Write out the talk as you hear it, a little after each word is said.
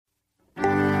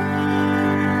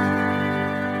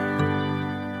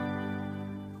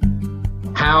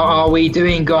How are we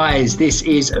doing, guys? This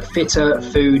is Fitter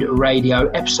Food Radio,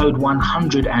 episode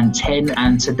 110,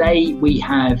 and today we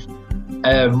have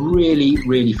a really,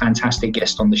 really fantastic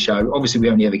guest on the show. Obviously, we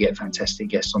only ever get fantastic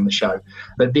guests on the show,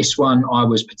 but this one I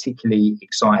was particularly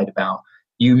excited about.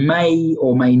 You may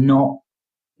or may not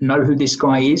know who this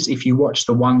guy is. If you watched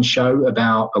the one show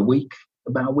about a week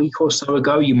or so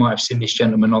ago, you might have seen this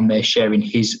gentleman on there sharing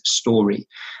his story.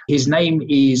 His name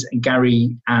is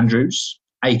Gary Andrews,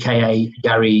 aka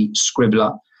Gary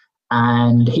Scribbler,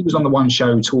 and he was on the one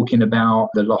show talking about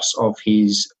the loss of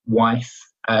his wife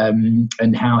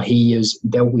and how he has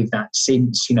dealt with that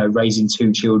since, raising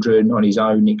two children on his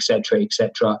own, etc.,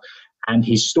 etc. And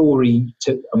his story,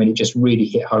 it just really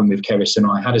hit home with Keris and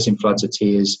I, had us in floods of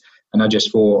tears, and I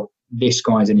just thought, this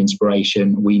guy's an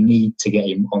inspiration. We need to get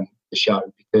him on the show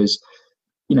because,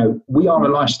 we are a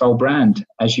lifestyle brand,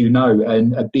 as you know,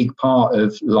 and a big part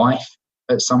of life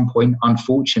at some point,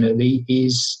 unfortunately,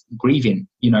 is grieving,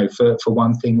 for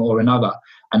one thing or another.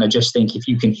 And I just think if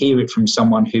you can hear it from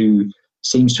someone who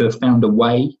seems to have found a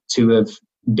way to have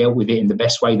dealt with it in the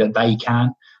best way that they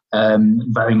can,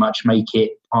 very much make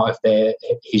it part of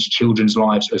his children's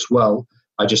lives as well,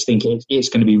 I just think it's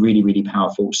going to be really, really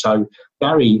powerful. So,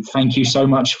 Gary, thank you so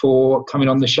much for coming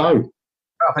on the show.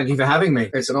 Oh, thank you for having me.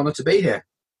 It's an honour to be here.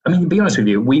 To be honest with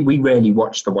you, we rarely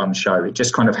watch the one show. It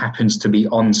just kind of happens to be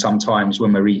on sometimes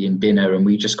when we're eating dinner, and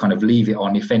we just kind of leave it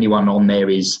on. If anyone on there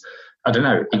is,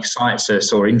 excites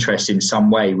us or interests in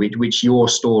some way, which your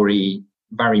story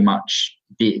very much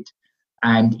did.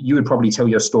 And you would probably tell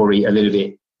your story a little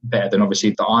bit better than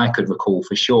obviously that I could recall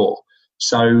for sure.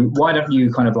 So why don't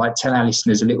you kind of tell our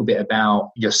listeners a little bit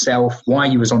about yourself, why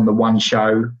you was on the one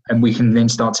show, and we can then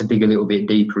start to dig a little bit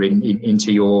deeper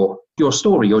into your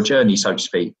story, your journey, so to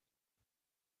speak.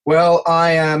 Well,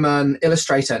 I am an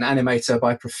illustrator and animator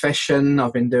by profession.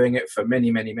 I've been doing it for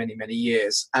many, many, many, many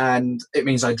years. And it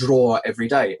means I draw every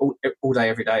day, all day,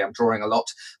 every day. I'm drawing a lot.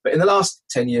 But in the last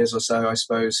 10 years or so, I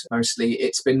suppose, mostly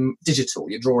it's been digital.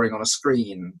 You're drawing on a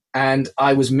screen. And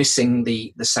I was missing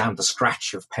the sound, the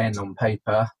scratch of pen on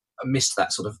paper. I missed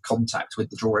that sort of contact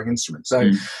with the drawing instrument. So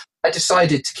I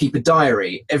decided to keep a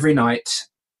diary every night.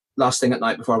 Last thing at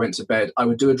night before I went to bed, I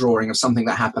would do a drawing of something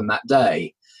that happened that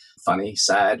day. Funny,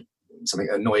 sad, something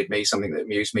that annoyed me, something that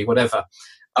amused me, whatever.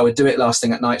 I would do it last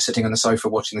thing at night, sitting on the sofa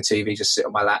watching the TV, just sit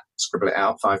on my lap, scribble it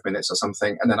out 5 minutes or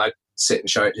something, and then I'd sit and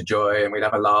show it to Joy, and we'd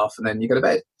have a laugh, and then you go to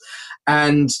bed.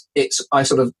 And I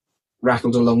sort of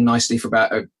rattled along nicely for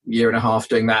about a year and a half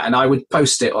doing that, and I would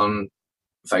post it on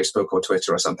Facebook or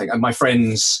Twitter or something, and my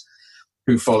friends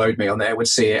who followed me on there would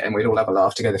see it, and we'd all have a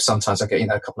laugh together. Sometimes I'd get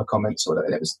a couple of comments or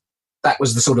whatever. That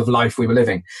was the sort of life we were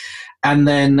living. And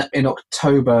then in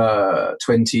October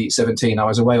 2017, I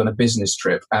was away on a business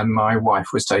trip, and my wife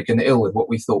was taken ill with what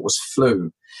we thought was flu.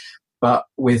 But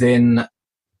within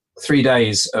 3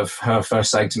 days of her first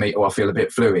saying to me, I feel a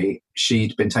bit flu-y,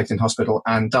 she'd been taken in hospital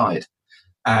and died.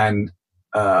 And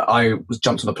I was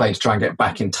jumped on a plane to try and get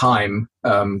back in time,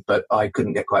 but I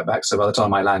couldn't get quite back. So by the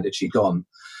time I landed, she'd gone.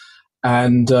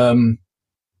 And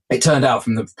it turned out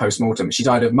from the post-mortem, she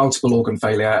died of multiple organ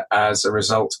failure as a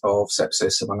result of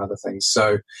sepsis, among other things.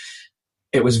 So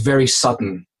it was very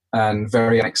sudden and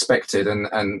very unexpected,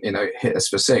 and hit us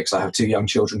for six. I have two young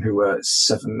children who were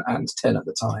 7 and 10 at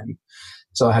the time.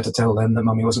 So I had to tell them that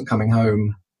Mummy wasn't coming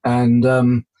home. And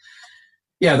the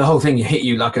whole thing hit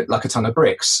you like a ton of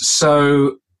bricks.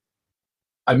 So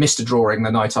I missed a drawing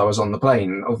the night I was on the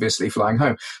plane, obviously flying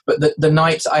home. But the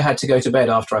night I had to go to bed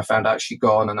after I found out she'd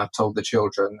gone, and I've told the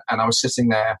children, and I was sitting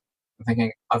there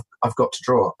thinking, I've got to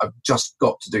draw. I've just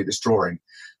got to do this drawing.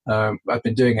 I've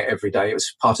been doing it every day. It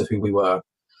was part of who we were.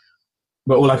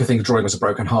 But all I could think of drawing was a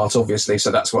broken heart, obviously.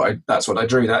 So that's what I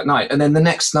drew that night. And then the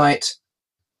next night,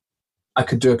 I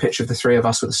could do a picture of the three of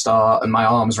us with a star and my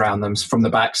arms around them from the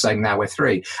back saying, now we're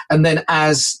three. And then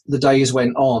as the days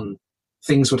went on,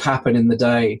 things would happen in the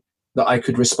day that I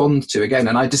could respond to again.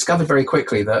 And I discovered very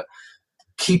quickly that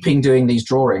keeping doing these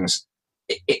drawings,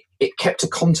 it kept a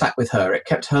contact with her. It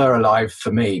kept her alive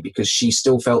for me because she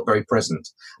still felt very present.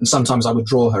 And sometimes I would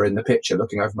draw her in the picture,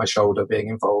 looking over my shoulder, being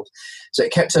involved. So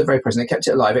it kept her very present. It kept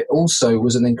it alive. It also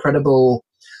was an incredible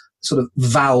sort of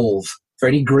valve for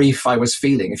any grief I was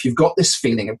feeling. If you've got this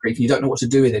feeling of grief, you don't know what to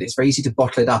do with it. It's very easy to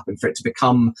bottle it up and for it to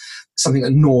become something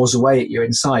that gnaws away at you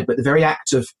inside. But the very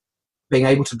act of being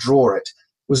able to draw it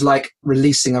was like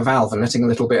releasing a valve and letting a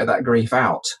little bit of that grief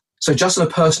out. So just on a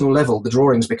personal level, the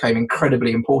drawings became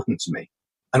incredibly important to me.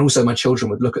 And also my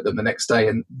children would look at them the next day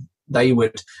and they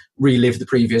would relive the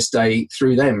previous day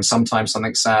through them. Sometimes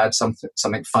something sad,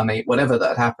 something funny, whatever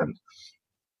that had happened.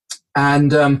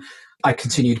 And I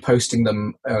continued posting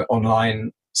them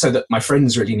online so that my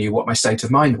friends really knew what my state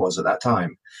of mind was at that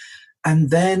time.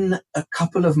 And then a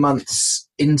couple of months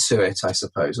into it, I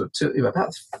suppose, or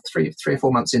about three or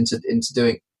 4 months into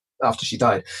doing, after she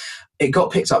died, it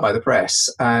got picked up by the press,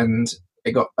 and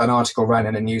it got an article ran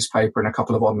in a newspaper and a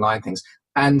couple of online things,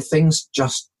 and things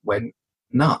just went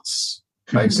nuts,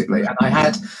 basically. And I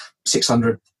had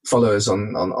 600 followers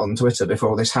on Twitter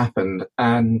before this happened,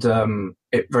 and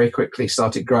it very quickly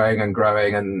started growing,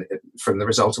 and from the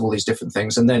result of all these different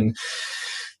things. And then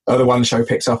the One Show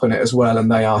picked up on it as well,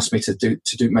 and they asked me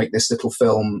to make this little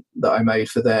film that I made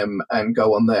for them and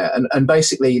go on there. And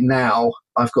basically now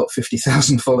I've got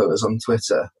 50,000 followers on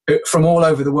Twitter from all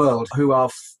over the world who are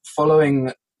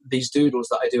following these doodles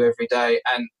that I do every day,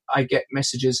 and I get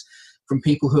messages from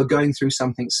people who are going through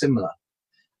something similar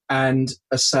and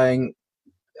are saying,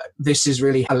 this is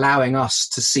really allowing us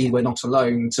to see we're not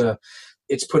alone,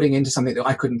 it's putting into something that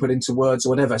I couldn't put into words or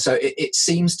whatever. So it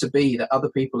seems to be that other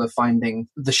people are finding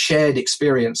the shared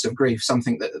experience of grief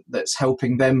something that's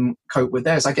helping them cope with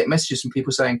theirs. I get messages from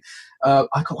people saying, I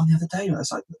got one the other day.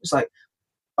 It's like,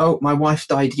 oh, my wife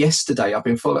died yesterday.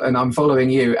 I'm following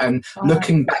you, and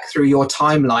looking back through your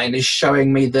timeline is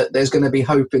showing me that there's going to be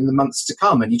hope in the months to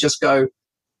come. And you just go,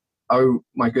 oh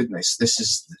my goodness,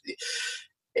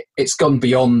 it's gone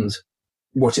beyond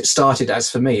what it started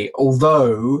as for me.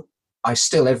 Although I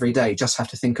still every day just have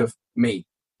to think of me.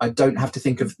 I don't have to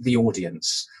think of the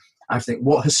audience. I have to think,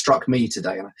 what has struck me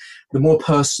today? And the more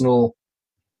personal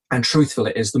and truthful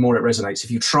it is, the more it resonates.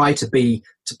 If you try to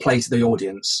play to the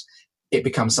audience, it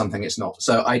becomes something it's not.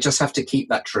 So I just have to keep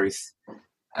that truth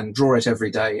and draw it every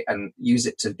day and use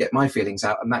it to get my feelings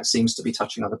out. And that seems to be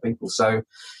touching other people. So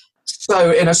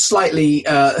in a slightly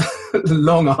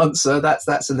long answer,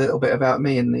 that's a little bit about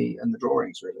me and the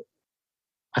drawings, really.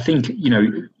 I think,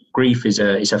 grief is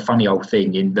a funny old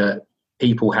thing in that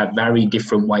people have very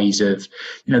different ways of,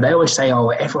 they always say, oh,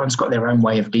 everyone's got their own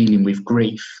way of dealing with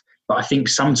grief. But I think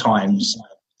sometimes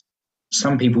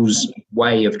some people's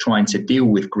way of trying to deal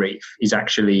with grief is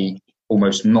actually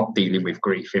almost not dealing with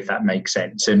grief, if that makes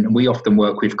sense. And we often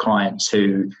work with clients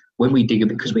who, when we dig a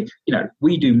bit, because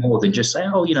we do more than just say,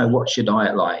 oh, what's your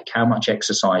diet like? How much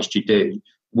exercise do you do?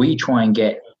 We try and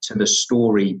get to the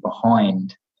story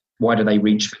behind why do they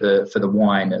reach for the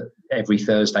wine every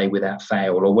Thursday without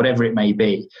fail, or whatever it may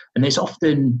be. And there's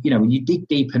often, when you dig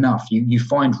deep enough, you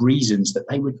find reasons that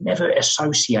they would never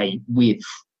associate with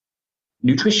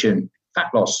nutrition, fat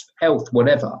loss, health,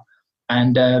 whatever.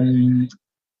 And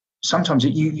sometimes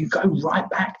you go right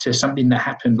back to something that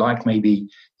happened, like maybe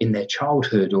in their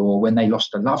childhood or when they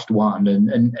lost a loved one.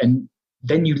 And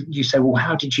then you say, well,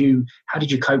 how did you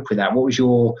cope with that? What was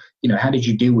your, how did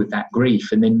you deal with that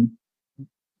grief? And then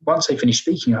once they finish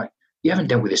speaking, you're like, you haven't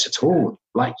dealt with this at all.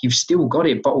 Like, you've still got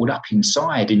it bottled up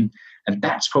inside. And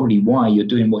that's probably why you're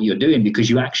doing what you're doing, because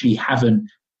you actually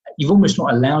you've almost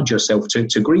not allowed yourself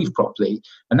to grieve properly.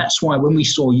 And that's why when we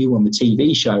saw you on the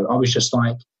TV show, I was just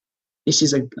like, this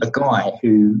is a guy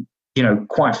who,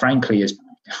 quite frankly, is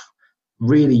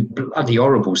really bloody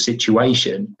horrible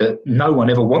situation that no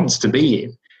one ever wants to be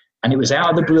in. And it was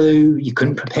out of the blue. You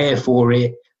couldn't prepare for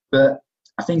it. But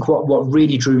I think what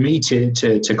really drew me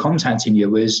to contacting you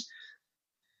was,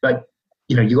 like,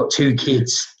 you got 2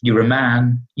 kids, you're a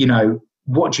man,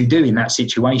 what do you do in that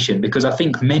situation? Because I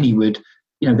think many would,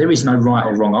 there is no right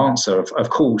or wrong answer, of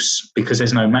course, because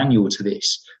there's no manual to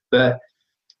this. But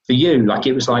for you, like,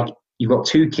 it was like, you've got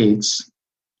 2 kids.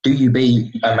 Do you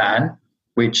be a man?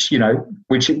 Which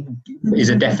is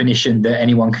a definition that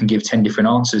anyone can give 10 different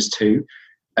answers to,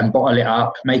 and bottle it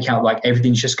up, make out like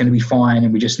everything's just going to be fine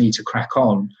and we just need to crack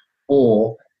on,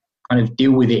 or kind of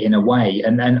deal with it in a way.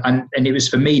 And it was,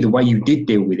 for me, the way you did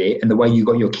deal with it and the way you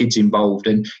got your kids involved.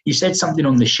 And you said something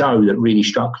on the show that really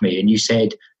struck me. And you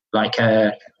said, like,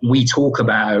 we talk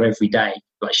about her every day.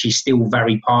 Like, she's still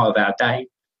very part of our day.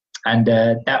 And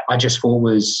that I just thought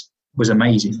was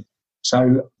amazing.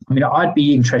 So, I mean, I'd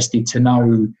be interested to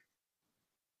know,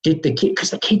 did the kid,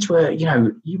 because the kids were,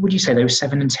 would you say they were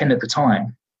 7 and 10 at the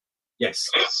time? Yes.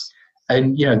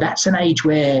 And, that's an age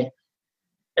where,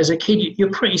 as a kid,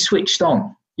 you're pretty switched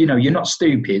on. You're not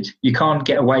stupid. You can't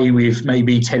get away with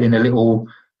maybe telling a little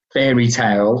fairy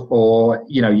tale, or,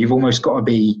 you've almost got to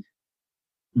be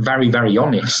very, very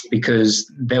honest,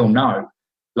 because they'll know.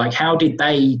 Like, how did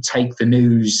they take the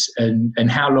news, and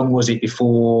how long was it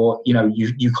before,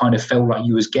 you kind of felt like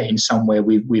you was getting somewhere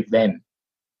with them?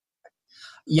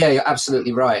 Yeah, you're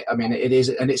absolutely right. I mean, it is,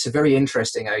 and it's a very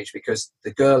interesting age, because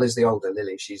the girl is the older,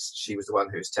 Lily. She was the one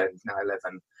who's 10, now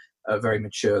 11, a very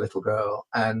mature little girl,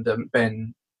 and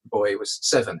Ben, boy, was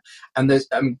 7. And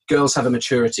girls have a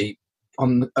maturity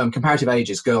on comparative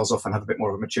ages, girls often have a bit more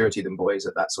of a maturity than boys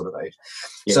at that sort of age.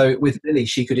 Yeah. So with Lily,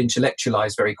 she could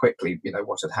intellectualize very quickly,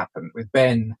 what had happened. With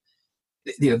Ben,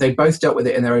 they both dealt with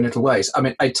it in their own little ways. I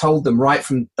mean, I told them right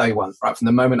from day one, right from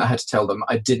the moment I had to tell them,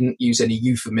 I didn't use any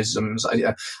euphemisms.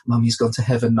 Mummy's gone to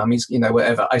heaven, mummy's,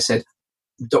 whatever. I said,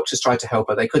 doctors tried to help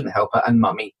her, they couldn't help her, and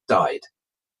mummy died.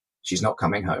 She's not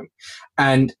coming home.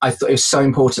 And I thought it was so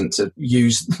important to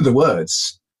use the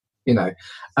words,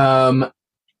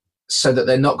 so that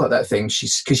they're not got that thing.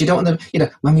 Because you don't want them,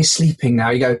 mummy's sleeping now.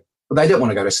 You go, well, they don't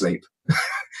want to go to sleep.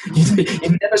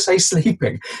 you never say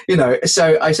sleeping,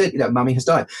 So I said, mummy has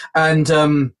died. And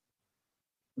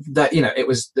that, it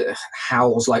was the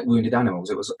howls like wounded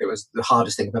animals. It was the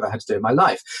hardest thing I've ever had to do in my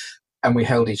life. And we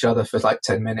held each other for like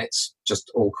 10 minutes,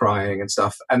 just all crying and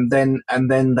stuff. And then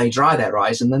they dry their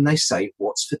eyes and then they say,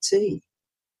 what's for tea?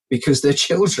 Because they're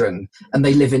children and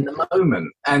they live in the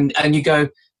moment. And you go,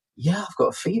 yeah, I've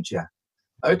got to feed you.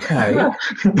 Okay.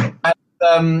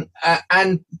 and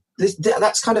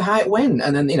that's kind of how it went.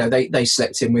 And then, they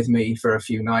slept in with me for a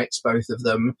few nights, both of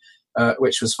them,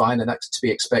 which was fine, and that's to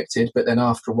be expected. But then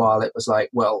after a while, it was like,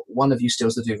 well, one of you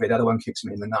steals the duvet, the other one kicks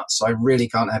me in the nuts, so I really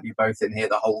can't have you both in here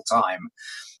the whole time.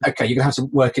 Okay, you're going to have to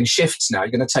work in shifts now.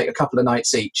 You're going to take a couple of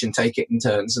nights each and take it in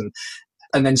turns.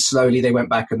 And then slowly they went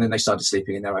back and then they started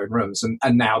sleeping in their own rooms. And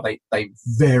now they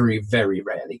very, very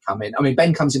rarely come in. I mean,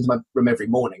 Ben comes into my room every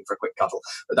morning for a quick cuddle,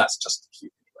 but that's just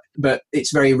cute. But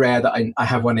it's very rare that I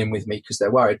have one in with me because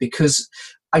they're worried, because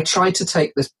I try to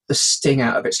take the sting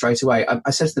out of it straight away.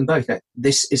 I said to them both,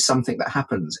 this is something that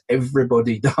happens.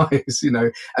 Everybody dies,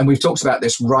 and we've talked about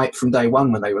this right from day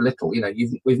one when they were little.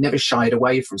 We've never shied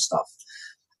away from stuff.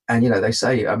 And, they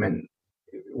say, I mean,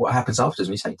 what happens afterwards?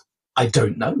 And we say, I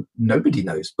don't know. Nobody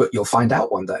knows, but you'll find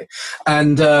out one day.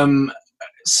 And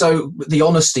so the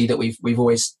honesty that we've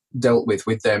always dealt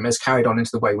with them has carried on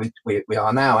into the way we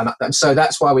are now. And so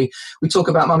that's why we talk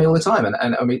about mummy all the time.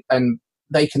 And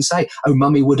they can say, oh,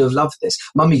 mummy would have loved this.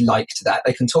 Mummy liked that.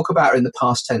 They can talk about her in the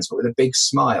past tense, but with a big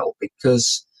smile,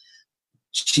 because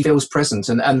she feels present.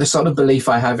 And the sort of belief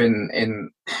I have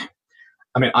I'm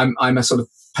a sort of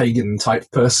pagan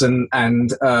type person,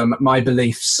 and my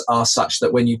beliefs are such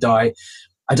that when you die,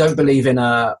 I don't believe in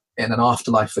an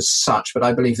afterlife as such, but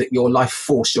I believe that your life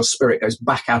force, your spirit, goes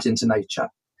back out into nature.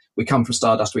 We come from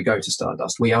stardust, we go to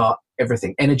stardust. We are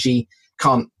everything. Energy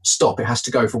can't stop. It has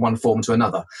to go from one form to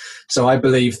another. So I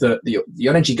believe that the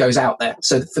energy goes out there.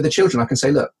 So for the children, I can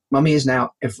say, look, mummy is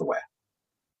now everywhere.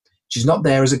 She's not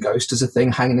there as a ghost, as a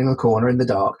thing hanging in a corner in the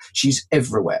dark. She's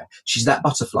everywhere. She's that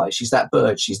butterfly. She's that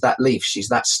bird. She's that leaf. She's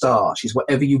that star. She's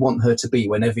whatever you want her to be,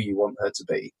 whenever you want her to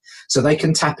be. So they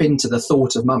can tap into the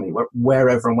thought of mummy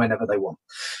wherever and whenever they want,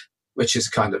 which is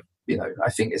kind of, I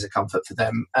think is a comfort for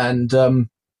them. And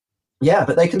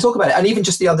but they can talk about it. And even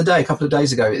just the other day, a couple of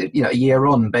days ago, a year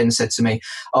on, Ben said to me,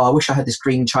 oh, I wish I had this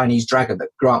green Chinese dragon that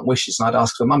grant wishes and I'd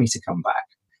ask for mummy to come back.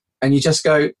 And you just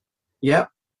go, yeah,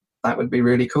 that would be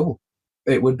really cool.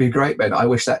 It would be great, Ben. I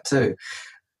wish that too.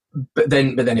 But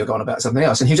then you'll go on about something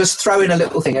else. And you just throw in a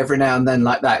little thing every now and then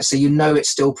like that. So it's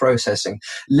still processing.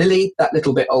 Lily, that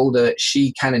little bit older,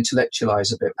 she can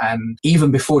intellectualize a bit. And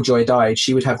even before Joy died,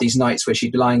 she would have these nights where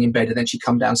she'd be lying in bed and then she'd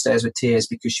come downstairs with tears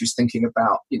because she was thinking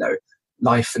about,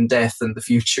 life and death and the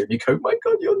future. And you go, my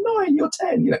God, you're 9, you're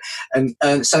 10, And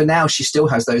so now she still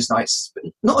has those nights, but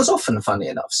not as often, funny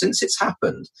enough. Since it's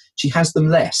happened, she has them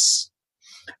less.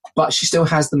 But she still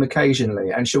has them occasionally,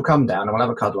 and she'll come down and we'll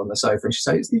have a cuddle on the sofa and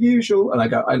she'll say, it's the usual. And I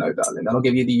go, I know, darling, and I'll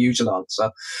give you the usual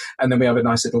answer. And then we have a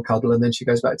nice little cuddle and then she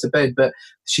goes back to bed. But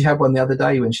she had one the other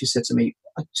day when she said to me,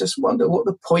 I just wonder what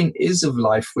the point is of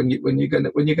life when you're going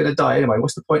to die anyway.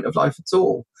 What's the point of life at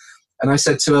all? And I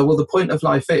said to her, well, the point of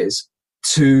life is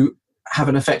to have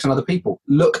an effect on other people.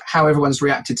 Look how everyone's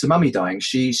reacted to mummy dying.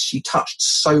 She touched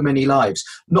so many lives,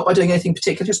 not by doing anything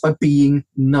particular, just by being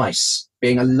nice,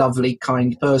 being a lovely,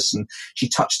 kind person. She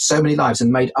touched so many lives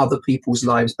and made other people's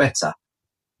lives better.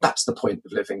 That's the point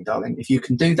of living, darling. If you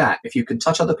can do that, if you can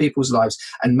touch other people's lives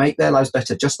and make their lives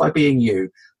better just by being you,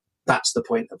 that's the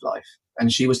point of life.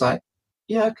 And she was like,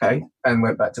 yeah, okay, and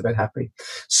went back to bed happy.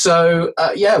 So,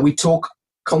 we talk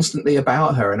constantly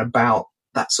about her and about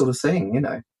that sort of thing,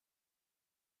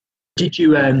 Did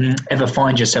you ever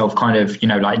find yourself kind of,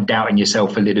 like doubting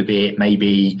yourself a little bit,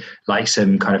 maybe like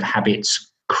some kind of habits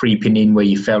creeping in where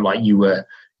you felt like you were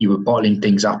bottling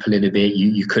things up a little bit,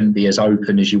 you couldn't be as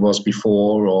open as you was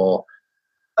before, or?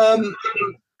 I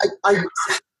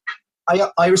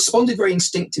responded very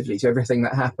instinctively to everything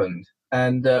that happened,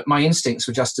 and my instincts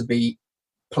were just to be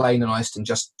plain and honest and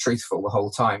just truthful the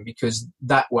whole time, because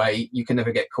that way you can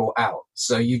never get caught out.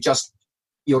 So you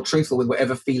you're truthful with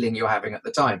whatever feeling you're having at the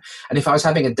time. And if I was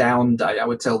having a down day, I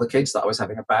would tell the kids that I was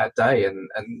having a bad day, and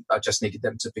I just needed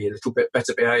them to be a little bit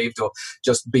better behaved, or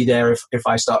just be there if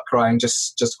I start crying,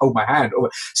 just hold my hand.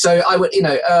 So I would,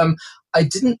 I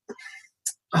didn't.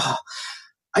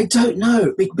 I don't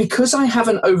know, because I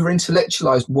haven't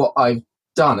over-intellectualized what I've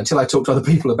done until I talked to other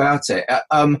people about it.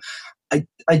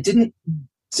 I didn't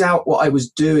doubt what I was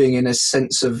doing in a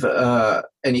sense of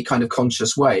any kind of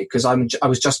conscious way, because I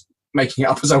was just making it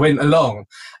up as I went along,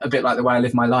 a bit like the way I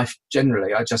live my life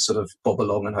generally. I just sort of bob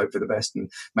along and hope for the best and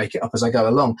make it up as I go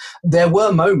along. There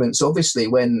were moments, obviously,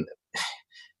 when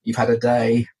you've had a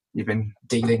day, you've been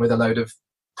dealing with a load of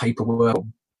paperwork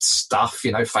stuff,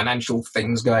 financial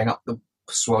things going up the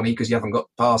Swanee because you haven't got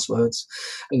passwords,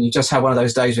 and you just have one of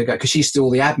those days where you go, because she's still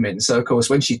the admin, so of course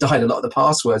when she died a lot of the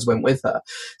passwords went with her,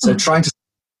 so trying to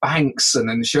banks and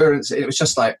insurance, it was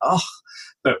just like,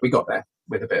 but we got there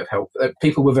with a bit of help.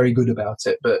 People were very good about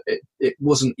it, but it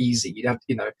wasn't easy. You'd have,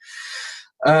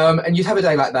 and you'd have a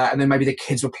day like that, and then maybe the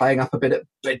kids were playing up a bit at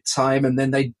bedtime, and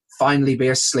then they'd finally be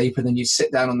asleep, and then you'd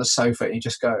sit down on the sofa and you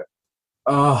just go,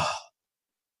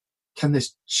 can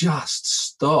this just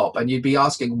stop? And you'd be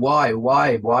asking, why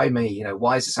me?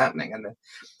 Why is this happening?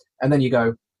 And then you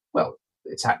go, well,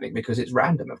 it's happening because it's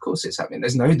random. Of course it's happening.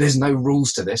 There's no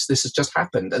rules to this. This has just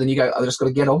happened. And then you go, I just got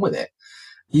to get on with it.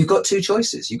 You've got two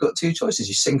choices. You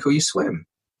sink or you swim.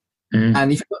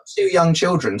 And if you've got two young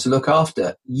children to look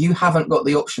after, you haven't got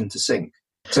the option to sink.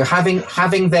 So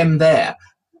having them there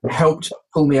helped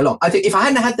pull me along. I think if I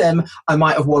hadn't had them, I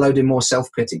might have wallowed in more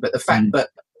self-pity. But the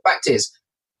fact is,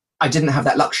 I didn't have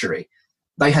that luxury.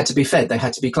 They had to be fed, they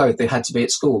had to be clothed, they had to be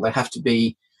at school, they have to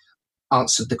be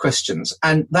answered the questions.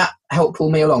 And that helped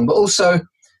pull me along. But also,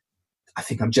 I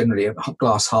think I'm generally a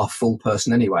glass half full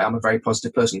person anyway. I'm a very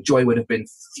positive person. Joy would have been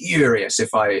furious if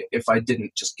I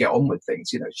didn't just get on with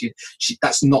things. She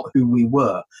that's not who we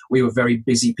were. We were very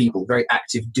busy people, very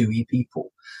active, doey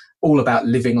people, all about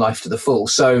living life to the full.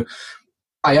 So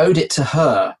I owed it to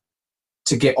her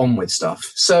to get on with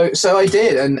stuff. So I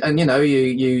did. And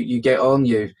you get on,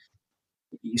 you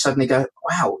suddenly go,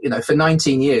 wow, for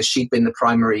 19 years, she'd been the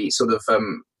primary sort of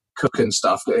cook and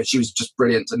stuff. She was just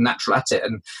brilliant and natural at it.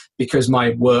 And because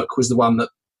my work was the one that,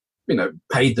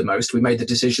 paid the most, we made the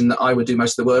decision that I would do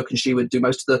most of the work and she would do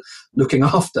most of the looking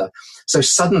after. So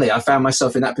suddenly I found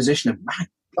myself in that position of, man,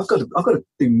 I've got to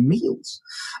do meals.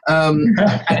 And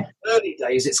early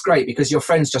days, it's great because your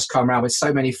friends just come around with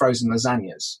so many frozen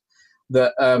lasagnas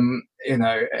that I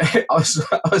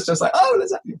was just like,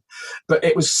 lasagna. But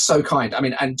it was so kind. I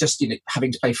mean, and just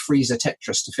having to play freezer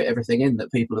Tetris to fit everything in that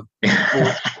people have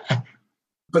bought.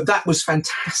 But that was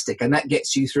fantastic, and that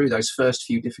gets you through those first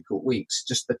few difficult weeks.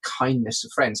 Just the kindness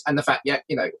of friends, and the fact,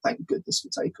 thank goodness for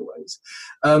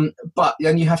takeaways. But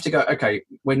then you have to go, okay,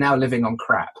 we're now living on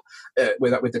crap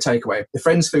with the takeaway. The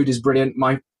friends' food is brilliant.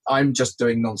 I'm just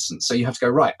doing nonsense. So you have to go,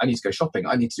 right, I need to go shopping.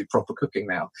 I need to do proper cooking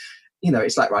now.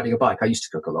 It's like riding a bike. I used to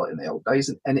cook a lot in the old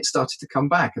days, and it started to come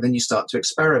back. And then you start to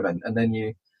experiment, and then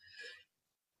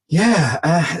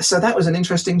so that was an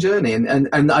interesting journey.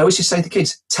 And I always just say to the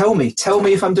kids, tell me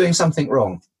if I'm doing something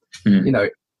wrong. Do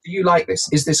you like this?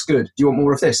 Is this good? Do you want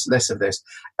more of this, less of this?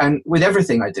 And with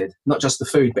everything I did, not just the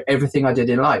food, but everything I did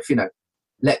in life,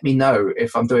 let me know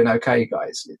if I'm doing okay,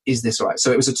 guys. Is this all right?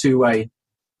 So it was a two-way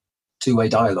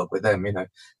dialogue with them,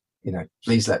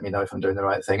 please let me know if I'm doing the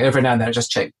right thing. And every now and then I just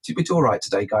check, did we do all right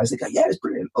today, guys? They go, yeah, it's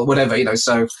brilliant, or whatever,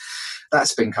 so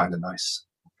that's been kind of nice.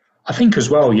 I think as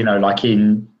well, like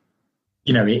in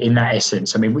that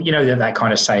essence, I mean, that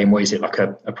kind of saying, what is it, like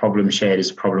a problem shared is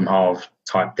a problem halved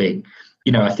type thing.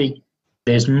 I think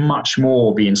there's much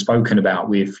more being spoken about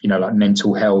with, like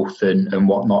mental health and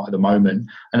whatnot at the moment.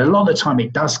 And a lot of the time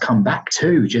it does come back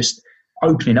to just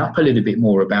opening up a little bit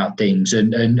more about things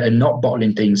and not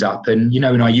bottling things up. And,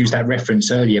 and I used that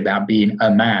reference earlier about being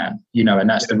a man, and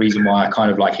that's the reason why I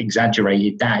kind of like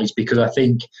exaggerated that, is because I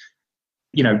think,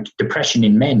 depression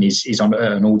in men is on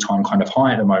an all-time kind of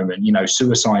high at the moment.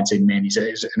 Suicides in men is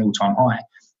an all-time high.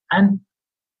 And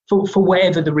for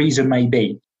whatever the reason may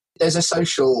be. There's a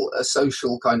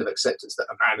social kind of acceptance that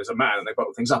a man is a man and they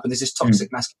bottle things up. And there's this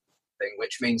toxic masculine thing,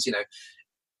 which means,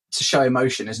 to show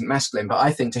emotion isn't masculine, but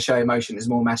I think to show emotion is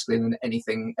more masculine than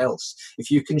anything else. If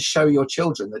you can show your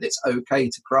children that it's okay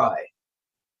to cry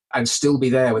and still be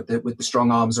there with the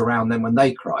strong arms around them when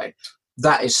they cry,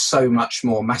 that is so much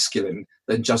more masculine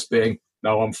than just being,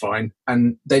 no, I'm fine,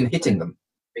 and then hitting them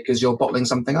because you're bottling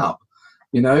something up,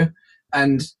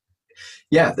 And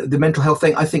the mental health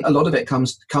thing, I think a lot of it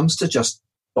comes to just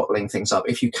bottling things up.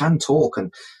 If you can talk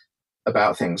and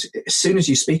about things. As soon as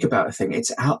you speak about a thing,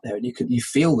 it's out there, and you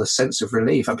feel the sense of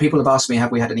relief. And people have asked me,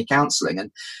 have we had any counselling?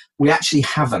 And we actually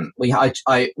haven't. We had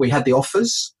the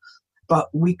offers, but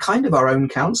we kind of our own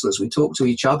counsellors. We talk to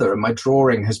each other, and my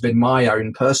drawing has been my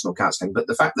own personal counselling. But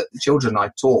the fact that the children and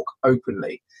I talk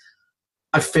openly,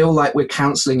 I feel like we're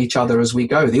counselling each other as we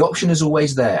go. The option is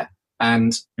always there.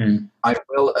 And I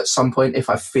will, at some point, if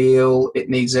I feel it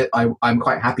needs it, I'm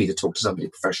quite happy to talk to somebody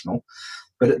professional.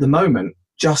 But at the moment,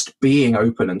 just being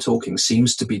open and talking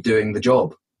seems to be doing the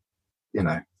job, you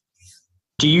know.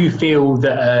 Do you feel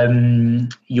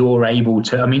that you're able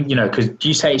to, I mean, you know, because do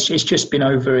you say it's just been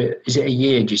over, is it a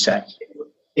year, do you say?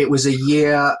 It was a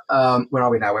year, where are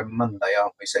we now? We're Monday,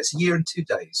 aren't we? So it's a year and 2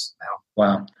 days now.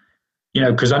 Wow. You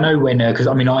know, because I know when, because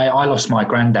I mean, I lost my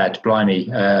granddad, blimey,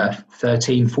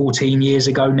 13, 14 years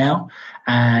ago now.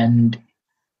 And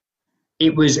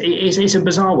it's a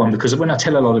bizarre one, because when I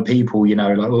tell a lot of people, you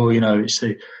know, like, oh, you know, it's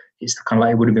kind of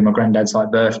like it would have been my granddad's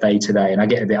like birthday today, and I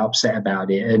get a bit upset about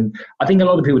it. And I think a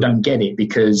lot of people don't get it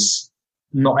because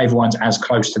not everyone's as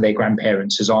close to their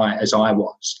grandparents as I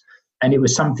was. And it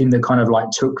was something that kind of like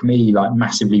took me like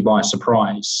massively by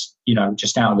surprise, you know,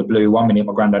 just out of the blue. 1 minute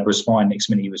my granddad was fine, next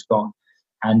minute he was gone.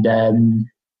 And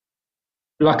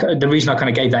like the reason I kind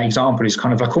of gave that example is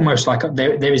kind of like almost like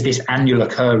there is this annual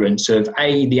occurrence of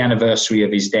A, the anniversary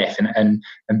of his death, and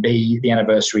B, the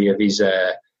anniversary of his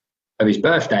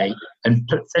birthday, and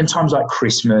times like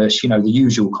Christmas, you know, the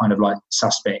usual kind of like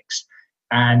suspects.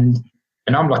 And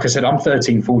I'm, like I said, I'm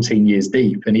 13, 14 years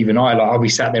deep. And even I'll be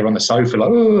sat there on the sofa, like,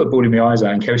 oh, bawling my eyes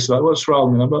out. And Kerry's like, what's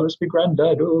wrong? And I'm like, it's my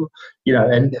granddad. Oh, you know,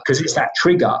 and because it's that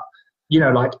trigger, you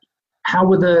know, like how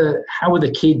were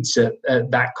the kids at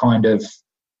that kind of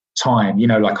time? You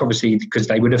know, like obviously because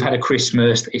they would have had a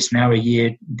Christmas, it's now a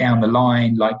year down the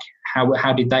line. Like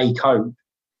how did they cope?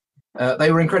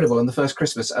 They were incredible. On the first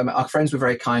Christmas, our friends were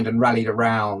very kind and rallied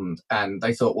around, and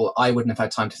they thought, well, I wouldn't have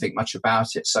had time to think much about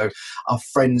it. So our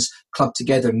friends clubbed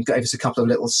together and gave us a couple of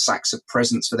little sacks of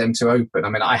presents for them to open. I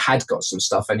mean, I had got some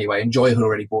stuff anyway, and Joy had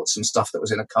already bought some stuff that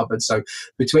was in a cupboard. So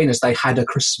between us, they had a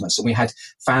Christmas, and we had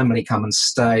family come and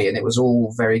stay, and it was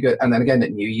all very good. And then again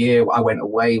at New Year, I went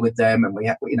away with them, and we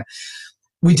had, you know,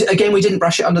 we didn't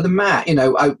brush it under the mat. You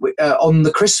know, on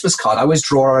the Christmas card, I always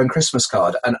draw our own Christmas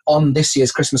card. And on this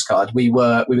year's Christmas card, we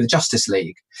were the Justice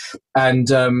League.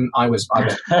 And I was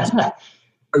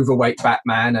overweight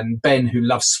Batman. And Ben, who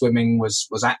loves swimming, was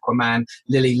Aquaman.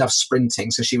 Lily loves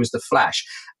sprinting, so she was the Flash.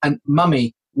 And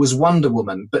Mummy was Wonder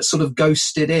Woman, but sort of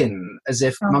ghosted in as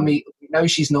if Mummy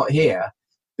knows she's not here,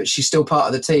 but she's still part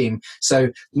of the team. So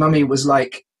Mummy was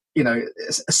like, you know,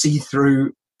 a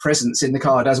see-through presence in the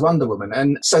card as Wonder Woman.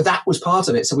 And so that was part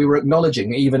of it. So we were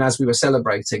acknowledging, even as we were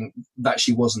celebrating, that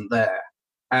she wasn't there.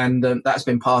 And that's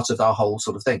been part of our whole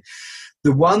sort of thing.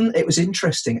 It was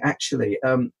interesting, actually.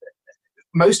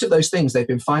 Most of those things they've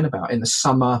been fine about. In the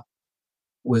summer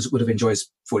would have been Joy's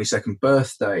 42nd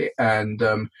birthday. And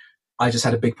I just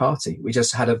had a big party. We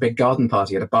just had a big garden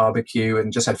party, had a barbecue,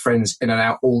 and just had friends in and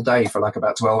out all day for like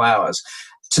about 12 hours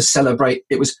to celebrate.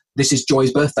 This is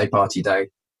Joy's birthday party day.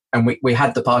 And we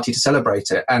had the party to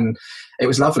celebrate it, and it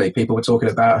was lovely. People were talking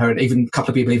about her, and even a couple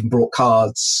of people even brought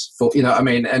cards for, you know, I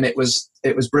mean, and it was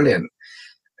brilliant.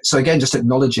 So again, just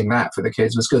acknowledging that for the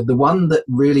kids was good. The one that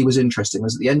really was interesting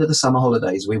was at the end of the summer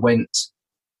holidays, we went.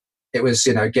 It was,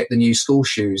 you know, get the new school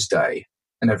shoes day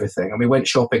and everything, and we went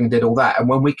shopping and did all that. And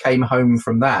when we came home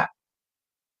from that,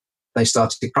 they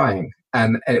started crying,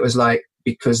 and it was like,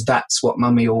 because that's what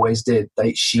Mummy always did.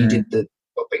 She did the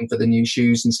shopping for the new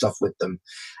shoes and stuff with them.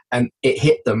 And it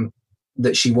hit them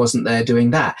that she wasn't there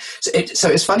doing that. So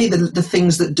it's funny, the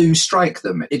things that do strike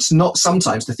them. It's not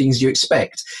sometimes the things you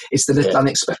expect. It's the little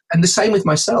unexpected. And the same with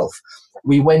myself.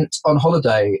 We went on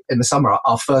holiday in the summer,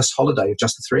 our first holiday of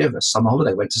just the three of us, summer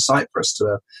holiday, went to Cyprus to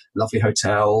a lovely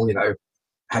hotel, you know,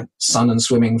 had sun and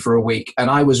swimming for a week. And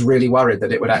I was really worried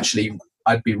that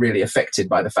I'd be really affected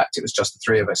by the fact it was just the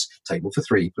three of us. Table for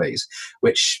three, please.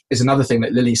 Which is another thing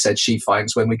that Lily said she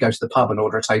finds when we go to the pub and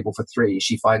order a table for three.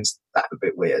 She finds that a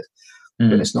bit weird.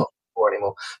 But it's not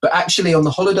anymore. But actually on the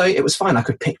holiday, it was fine. I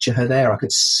could picture her there. I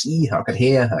could see her. I could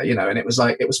hear her, you know, and it was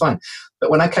fine.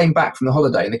 But when I came back from the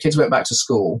holiday and the kids went back to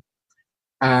school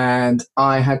and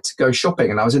I had to go shopping,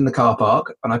 and I was in the car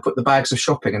park and I put the bags of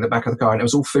shopping in the back of the car, and it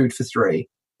was all food for three.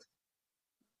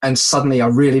 And suddenly I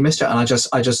really missed it. And I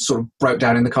just sort of broke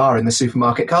down in the car in the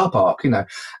supermarket car park, you know.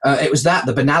 It was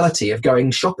the banality of going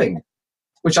shopping,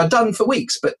 which I'd done for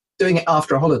weeks, but doing it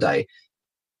after a holiday,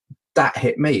 that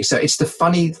hit me. So it's the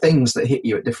funny things that hit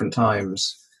you at different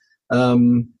times.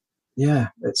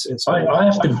 It's. I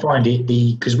often find it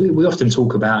because we often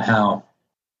talk about how,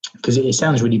 because it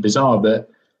sounds really bizarre, but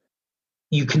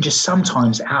you can just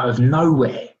sometimes out of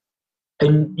nowhere,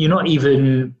 and you're not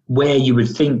even where you would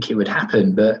think it would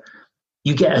happen, but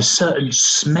you get a certain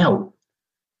smell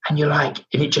and you're like,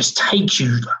 and it just takes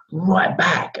you right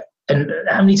back. And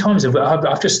how many times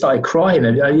I've just started crying,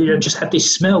 and I just had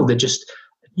this smell that just,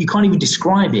 you can't even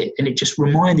describe it. And it just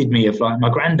reminded me of like my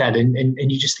granddad, and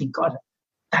you just think, God,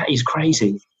 that is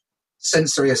crazy.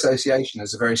 Sensory association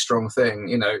is a very strong thing,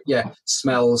 you know. Yeah,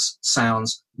 smells,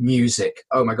 sounds, music.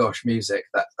 Oh my gosh, music.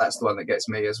 That's the one that gets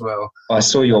me as well. I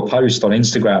saw your post on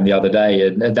Instagram the other day,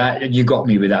 and that you got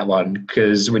me with that one,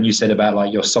 because when you said about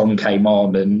like your song came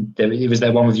on, and it was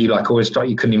that one with you like always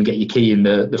you couldn't even get your key in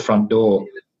the front door.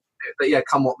 But yeah,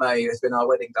 Come What May has been our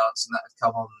wedding dance, and that had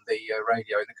come on the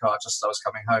radio in the car just as I was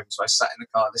coming home. So I sat in the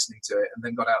car listening to it, and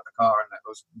then got out of the car, and it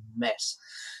was a mess.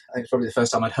 I think it's probably the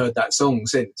first time I'd heard that song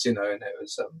since, you know, and it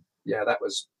was, yeah, that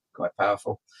was quite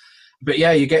powerful. But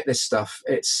yeah, you get this stuff.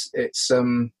 It's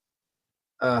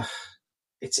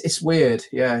weird.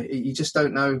 Yeah, you just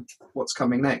don't know what's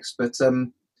coming next. But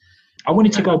I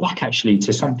wanted to go back actually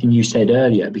to something you said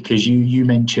earlier, because you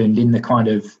mentioned in the kind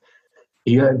of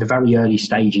the very early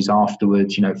stages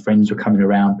afterwards, you know, friends were coming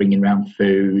around, bringing around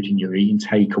food, and you're eating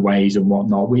takeaways and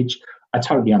whatnot, which I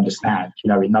totally understand. You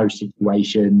know, in those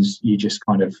situations, you just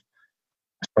kind of,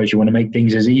 I suppose you want to make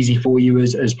things as easy for you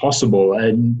as possible.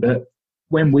 But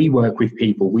when we work with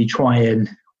people, we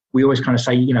always kind of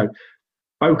say, you know,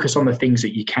 focus on the things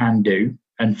that you can do,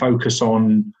 and focus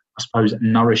on, I suppose,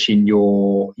 nourishing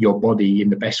your body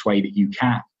in the best way that you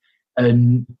can.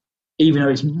 And even though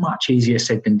it's much easier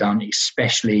said than done,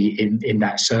 especially in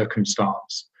that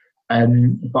circumstance.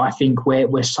 But I think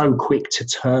we're so quick to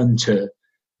turn to,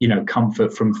 you know,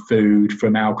 comfort from food,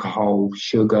 from alcohol,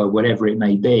 sugar, whatever it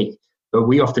may be. But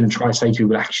we often try to say to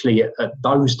people, actually, at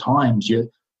those times, your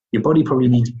body probably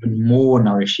needs more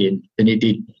nourishing than it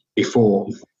did before,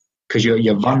 because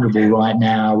you're vulnerable right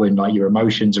now, and like your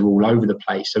emotions are all over the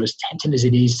place. So as tempting as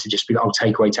it is to just be, oh,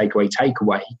 take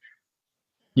away,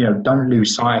 you know, don't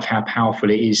lose sight of how powerful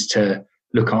it is to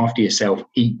look after yourself,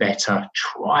 eat better,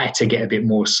 try to get a bit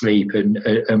more sleep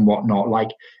and whatnot.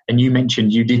 Like, and you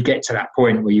mentioned you did get to that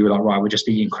point where you were like, right, we're just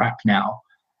eating crap now.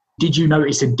 Did you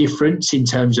notice a difference in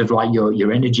terms of like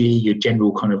your energy, your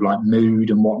general kind of like mood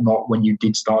and whatnot when you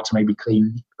did start to maybe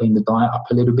clean the diet up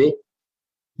a little bit?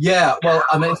 Yeah, well,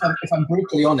 I mean, if I'm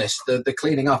brutally honest, the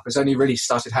cleaning up has only really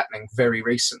started happening very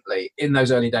recently. In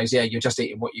those early days, yeah, you're just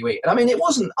eating what you eat. And I mean, it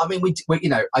wasn't, I mean, we you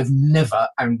know, I've never,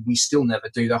 and we still never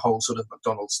do the whole sort of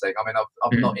McDonald's thing. I mean,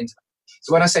 I'm not into that.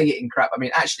 So when I say eating crap, I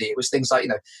mean, actually, it was things like, you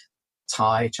know,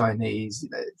 Thai, Chinese, you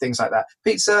know, things like that.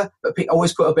 Pizza, but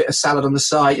always put a bit of salad on the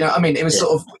side. You know, I mean, it was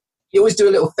sort of, you always do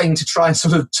a little thing to try and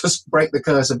sort of just break the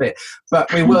curse a bit.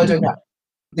 But we were doing that.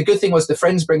 The good thing was the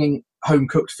friends bringing home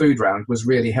cooked food round was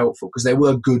really helpful, because there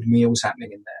were good meals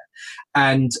happening in there.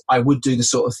 And I would do the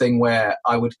sort of thing where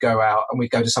I would go out and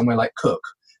we'd go to somewhere like Cook,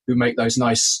 who make those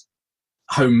nice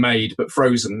homemade but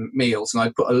frozen meals, and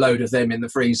I'd put a load of them in the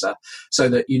freezer, so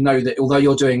that you know that although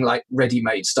you're doing like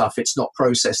ready-made stuff, it's not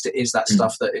processed, it is that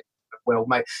stuff that is well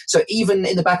made. So even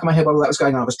in the back of my head while that was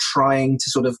going on, I was trying to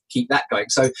sort of keep that going.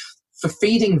 So for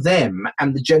feeding them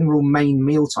and the general main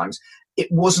meal times, it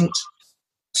wasn't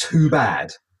too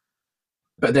bad.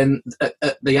 But then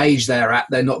at the age they're at,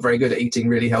 they're not very good at eating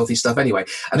really healthy stuff anyway.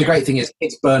 And the great thing is,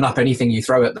 kids burn up anything you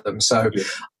throw at them. So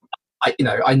I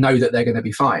know that they're going to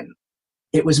be fine.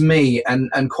 It was me,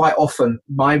 and quite often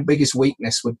my biggest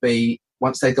weakness would be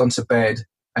once they'd gone to bed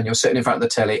and you're sitting in front of the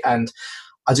telly, and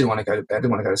I didn't want to go to bed, I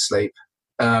didn't want to go to sleep.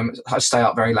 I stay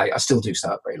up very late. I still do stay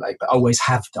up very late, but I always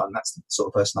have done. That's the sort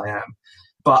of person I am.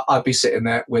 But I'd be sitting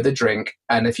there with a drink,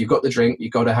 and if you've got the drink,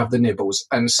 you've got to have the nibbles.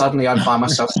 And suddenly I'd find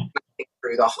myself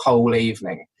through the whole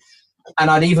evening.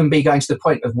 And I'd even be going to the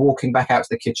point of walking back out to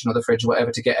the kitchen or the fridge or whatever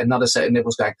to get another set of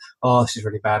nibbles, going, oh, this is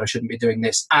really bad, I shouldn't be doing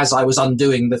this, as I was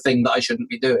undoing the thing that I shouldn't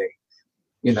be doing.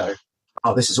 You know,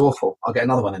 oh, this is awful, I'll get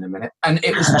another one in a minute. And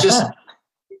it was just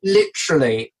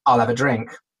literally, I'll have a drink,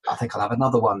 I think I'll have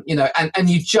another one, you know, and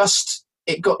you just,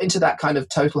 it got into that kind of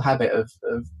total habit of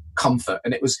comfort,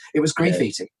 and it was grief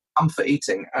eating, comfort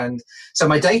eating. And so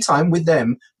my daytime with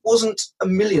them wasn't a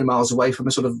million miles away from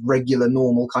a sort of regular,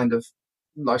 normal kind of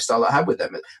lifestyle I had with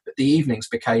them, but the evenings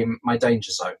became my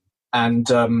danger zone. And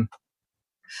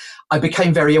I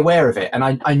became very aware of it,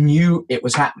 and I knew it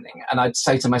was happening, and I'd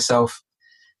say to myself,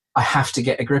 I have to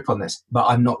get a grip on this, but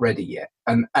I'm not ready yet.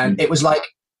 And it was like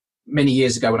many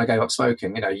years ago when I gave up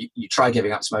smoking. You know, you try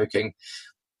giving up smoking,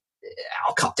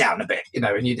 I'll cut down a bit, you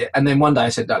know, and you did. And then one day I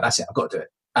said, no, that's it, I've got to do it.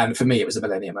 And for me, it was the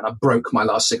Millennium, and I broke my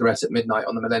last cigarette at midnight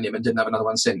on the Millennium and didn't have another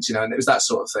one since, you know, and it was that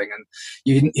sort of thing. And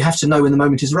you have to know when the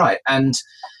moment is right. And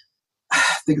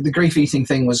the grief eating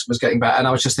thing was getting bad. And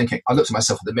I was just thinking, I looked at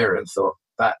myself in the mirror and thought,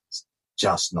 that's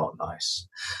just not nice.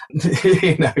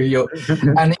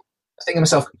 And thinking to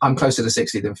myself, I'm closer to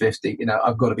 60 than 50,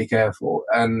 I've got to be careful.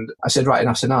 And I said, right,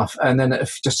 enough's enough. And then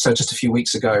just a few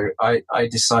weeks ago, I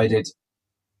decided,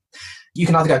 you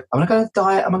can either go, I'm going to go on a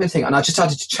diet, I'm going to think. And I just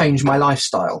started to change my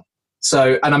lifestyle.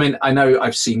 So, and I mean, I know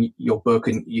I've seen your book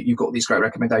and you've got these great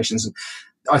recommendations. And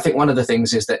I think one of the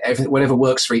things is that whatever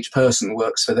works for each person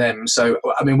works for them. So,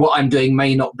 I mean, what I'm doing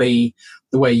may not be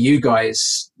the way you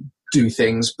guys do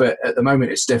things, but at the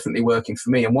moment it's definitely working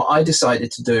for me. And what I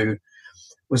decided to do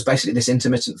was basically this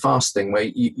intermittent fast thing where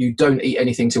you don't eat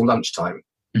anything till lunchtime.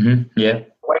 Mm-hmm. Yeah.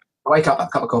 Wake up, a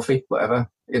cup of coffee, whatever,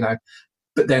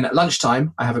 But then at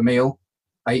lunchtime, I have a meal.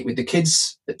 I eat with the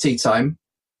kids at tea time,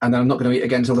 and then I'm not going to eat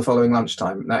again until the following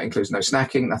lunchtime. That includes no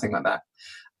snacking, nothing like that.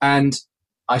 And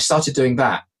I started doing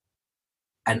that.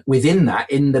 And within that,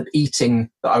 in the eating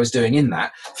that I was doing in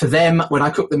that, for them, when I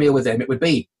cooked the meal with them, it would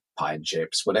be pie and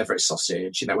chips, whatever, it's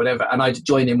sausage, whatever. And I'd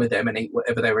join in with them and eat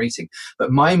whatever they were eating.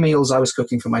 But my meals I was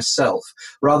cooking for myself,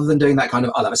 rather than doing that kind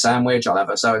of, I'll have a sandwich, I'll have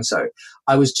a so-and-so.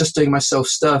 I was just doing myself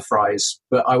stir fries,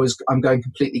 but I'm going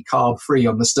completely carb free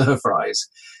on the stir fries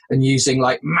and using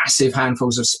like massive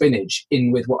handfuls of spinach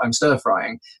in with what I'm stir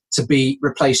frying to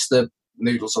replace the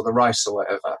noodles or the rice or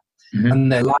whatever. Mm-hmm.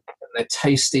 And they're light and they're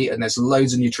tasty and there's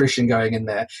loads of nutrition going in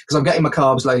there because I'm getting my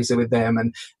carbs later with them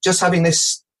and just having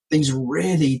these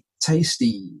really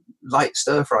tasty light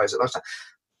stir fries at lunchtime.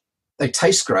 They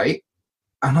taste great,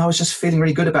 and I was just feeling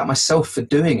really good about myself for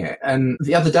doing it. And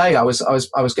the other day, I was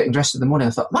getting dressed in the morning.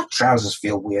 I thought my trousers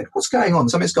feel weird. What's going on?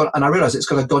 Something's gone, and I realised it's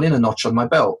kind of gone in a notch on my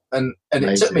belt. And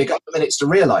it took me a couple of minutes to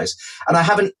realise. And I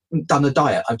haven't done a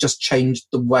diet. I've just changed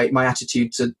my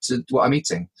attitude to what I'm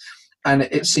eating, and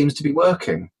it seems to be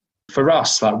working. For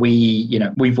us, like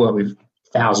we've worked with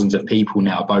thousands of people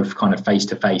now, both kind of face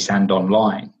to face and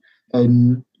online.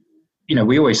 And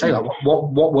we always say like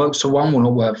what works for one will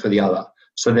not work for the other.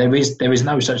 So there is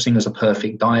no such thing as a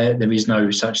perfect diet. There is no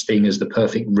such thing as the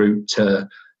perfect route to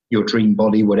your dream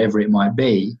body, whatever it might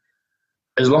be.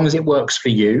 As long as it works for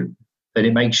you, then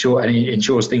it makes sure and it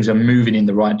ensures things are moving in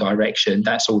the right direction.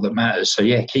 That's all that matters. So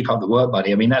yeah, keep up the work,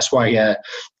 buddy. I mean, that's why,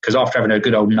 because after having a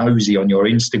good old nosy on your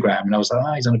Instagram, and I was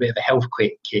like, he's on a bit of a health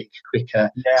kick.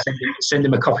 Send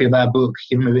him a copy of our book,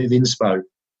 give him a bit of inspo.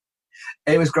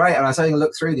 It was great, and I was having a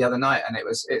look through the other night, and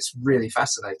it's really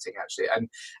fascinating actually, and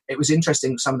it was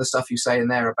interesting some of the stuff you say in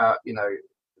there about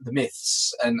the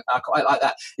myths, and I quite like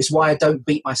that. It's why I don't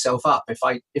beat myself up if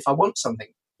I want something,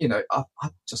 I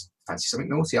just fancy something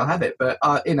naughty, I'll have it, but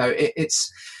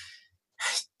it's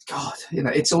God,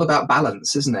 it's all about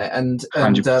balance, isn't it? And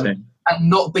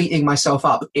not beating myself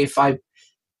up if I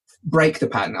break the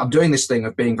pattern. I'm doing this thing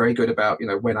of being very good about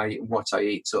when I eat and what I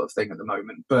eat sort of thing at the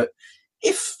moment, but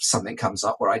if something comes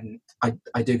up where I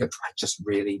do go, I just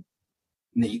really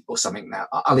need or something now,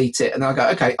 I'll eat it. And I'll go,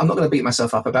 okay, I'm not going to beat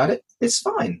myself up about it. It's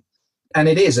fine. And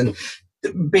it is. And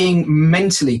being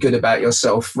mentally good about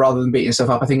yourself rather than beating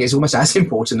yourself up, I think is almost as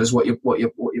important as what you're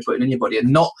putting in your body, and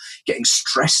not getting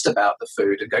stressed about the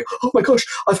food and going, oh my gosh,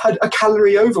 I've had a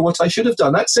calorie over what I should have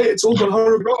done. That's it. It's all gone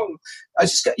horribly wrong. I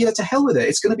just go, to hell with it.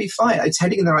 It's going to be fine. It's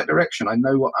heading in the right direction. I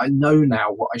know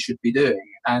now what I should be doing.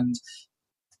 And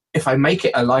if I make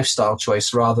it a lifestyle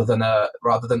choice rather than a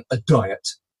diet,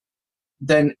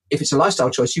 then if it's a lifestyle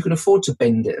choice, you can afford to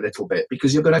bend it a little bit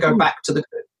because you're going to go back to the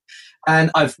good.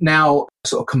 And I've now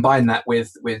sort of combined that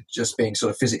with just being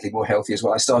sort of physically more healthy as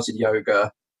well. I started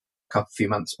yoga a few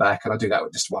months back, and I do that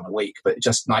with just one a week, but it's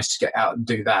just nice to get out and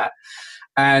do that.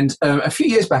 And a few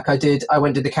years back, I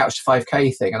went to the Couch to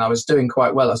 5K thing, and I was doing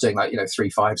quite well. I was doing 3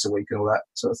 5s a week and all that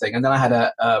sort of thing. And then I had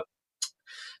a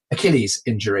Achilles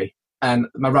injury, and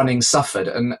my running suffered,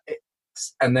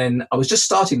 and then I was just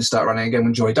starting to start running again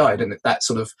when Joy died, and that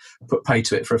sort of put pay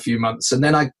to it for a few months. And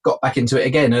then I got back into it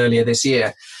again earlier this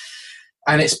year,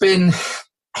 and it's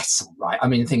all right. I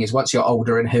mean, the thing is, once you're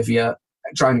older and heavier,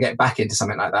 trying to get back into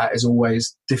something like that is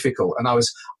always difficult. And I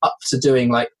was up to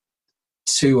doing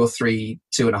 2 or 3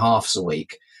 2.5s a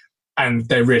week, and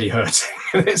they're really hurting.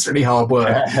 It's really hard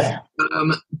work.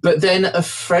 But then a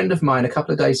friend of mine a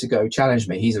couple of days ago challenged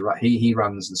me. He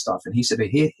runs and stuff, and he said,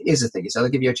 here's the thing. He said, I'll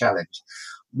give you a challenge.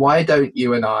 Why don't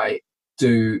you and I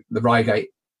do the Reigate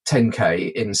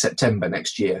 10K in September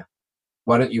next year?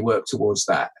 Why don't you work towards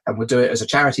that? And we'll do it as a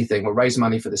charity thing. We'll raise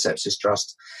money for the Sepsis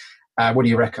Trust. What do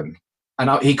you reckon? And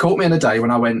he caught me in a day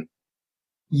when I went,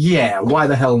 yeah, why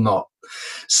the hell not?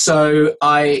 So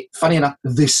funny enough,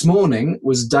 this morning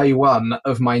was day one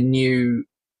of my new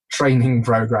training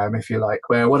program, if you like,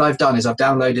 where what I've done is I've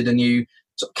downloaded a new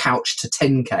sort of Couch to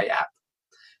 10K app.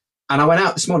 And I went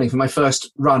out this morning for my first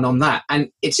run on that. And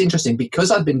it's interesting because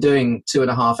I'd been doing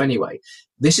 2.5 anyway.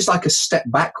 This is like a step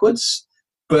backwards,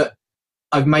 but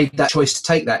I've made that choice to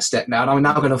take that step now. And I'm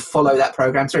now going to follow that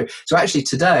program through. So actually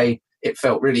today it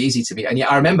felt really easy to me. And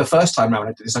yet I remember first time around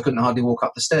I did this, I couldn't hardly walk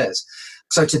up the stairs.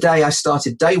 So today I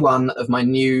started day one of my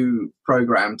new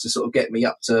program to sort of get me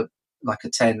up to like a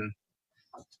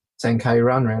 10K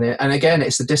run really. And again,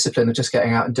 it's the discipline of just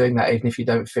getting out and doing that even if you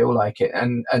don't feel like it,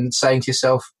 and saying to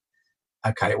yourself,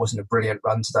 okay, it wasn't a brilliant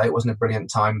run today, it wasn't a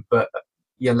brilliant time, but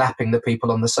you're lapping the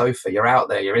people on the sofa, you're out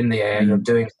there, you're in the air, you're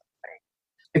doing something.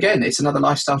 Again, it's another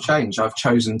lifestyle change. I've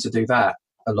chosen to do that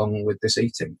along with this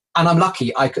eating. And I'm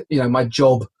lucky, I could, my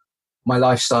job, my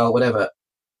lifestyle, whatever,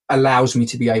 allows me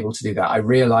to be able to do that. I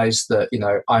realise that,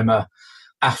 I'm a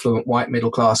affluent white middle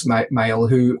class male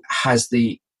who has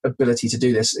the ability to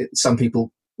do this. Some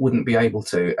people wouldn't be able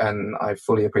to, and I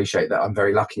fully appreciate that. I'm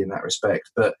very lucky in that respect.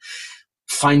 But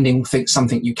finding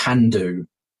something you can do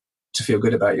to feel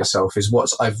good about yourself is what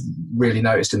I've really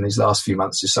noticed in these last few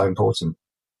months is so important.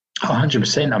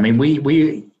 100%. I mean,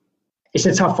 we it's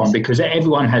a tough one because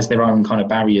everyone has their own kind of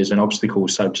barriers and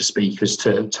obstacles, so to speak, as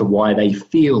to why they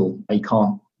feel they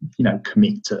can't,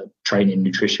 commit to training,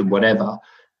 nutrition, whatever.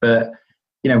 But,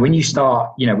 when you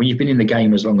start, when you've been in the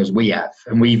game as long as we have,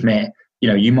 and we've met,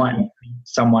 you might meet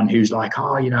someone who's like,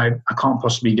 I can't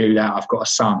possibly do that. I've got a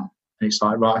son. And it's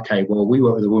like, right, okay, well, we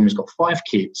work with a woman who's got 5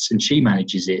 kids and she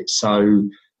manages it. So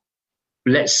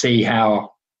let's see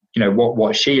how,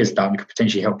 what she has done could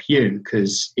potentially help you.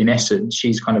 Because in essence,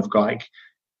 she's kind of like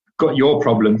got your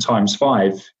problem times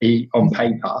 5 on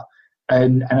paper.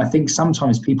 And I think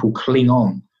sometimes people cling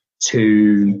on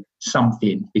to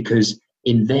something because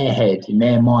in their head, in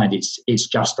their mind, it's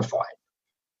justified.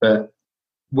 But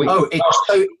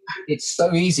it's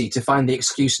so easy to find the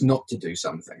excuse not to do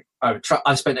something.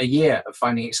 I've spent a year of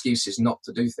finding excuses not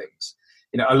to do things,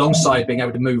 alongside being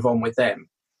able to move on with them.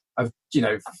 I've,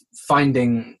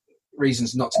 finding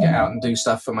reasons not to get out and do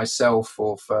stuff for myself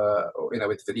or for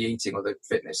the eating or the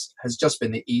fitness has just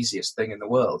been the easiest thing in the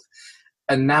world.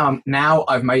 And now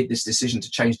I've made this decision to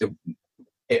change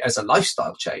it as a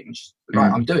lifestyle change.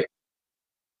 Right, I'm doing it.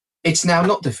 It's now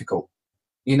not difficult.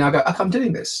 You now go, okay, I'm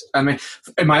doing this. I mean,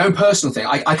 in my own personal thing,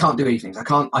 I can't do evenings. I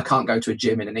can't go to a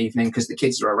gym in an evening because the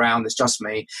kids are around. It's just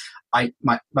me.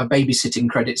 My babysitting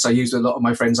credits, I use a lot of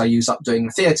my friends. I use up doing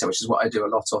theatre, which is what I do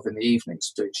a lot of in the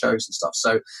evenings, doing shows and stuff.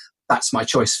 So that's my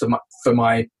choice for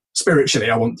my spiritually.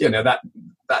 I want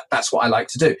that's what I like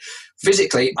to do.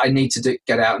 Physically, I need to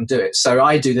get out and do it. So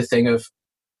I do the thing of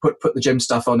put the gym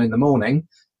stuff on in the morning,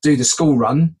 do the school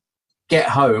run, get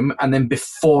home, and then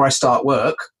before I start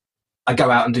work, I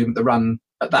go out and do the run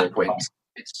at that point.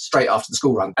 It's straight after the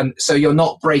school run. And so you're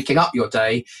not breaking up your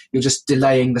day, you're just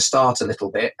delaying the start a little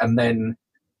bit. And then,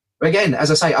 again, as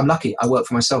I say, I'm lucky. I work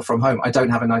for myself from home. I don't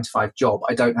have a 9-to-5 job.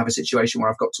 I don't have a situation where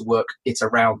I've got to work it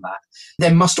around that.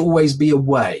 There must always be a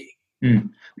way.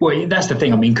 Well, that's the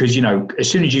thing. I mean, because, as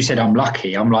soon as you said I'm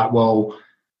lucky, I'm like, well,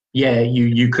 yeah,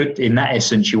 you could, in that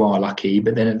essence, you are lucky.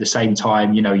 But then at the same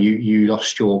time, you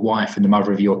lost your wife and the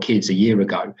mother of your kids a year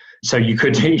ago. So you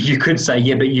could say,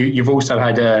 yeah, but you've also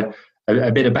had a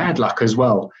bit of bad luck as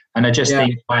well. And I just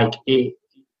think like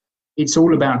it's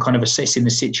all about kind of assessing the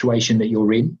situation that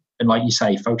you're in. And like you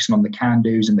say, focusing on the can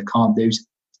do's and the can't do's.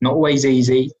 It's not always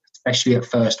easy, especially at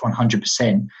first,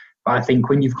 100%. But I think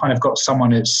when you've kind of got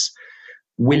someone that's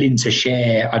willing to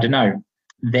share, I don't know,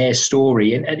 their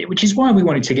story, and which is why we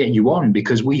wanted to get you on,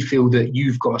 because we feel that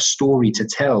you've got a story to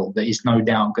tell that is no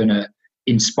doubt going to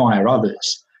inspire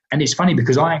others. And it's funny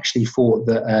because I actually thought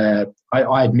that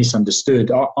I had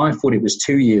misunderstood. I thought it was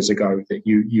 2 years ago that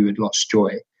you had lost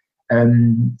Joy.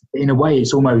 In a way,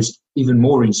 it's almost even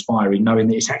more inspiring knowing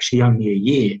that it's actually only a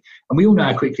year. And we all know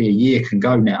how quickly a year can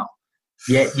go now.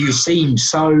 Yet you seem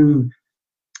so,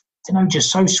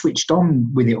 just so switched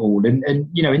on with it all. And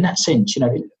in that sense,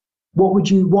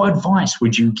 what advice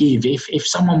would you give if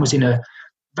someone was in a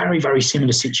very, very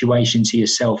similar situation to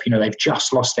yourself? They've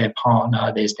just lost their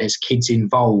partner, there's kids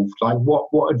involved. Like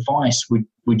what advice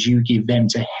would you give them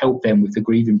to help them with the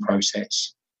grieving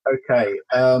process? Okay.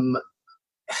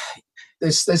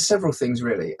 There's several things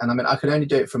really. And I mean, I can only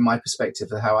do it from my perspective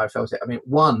of how I felt it. I mean,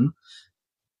 one,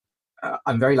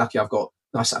 I'm very lucky I'm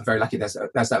very lucky there's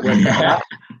that word.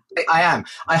 I am.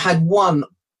 I had one.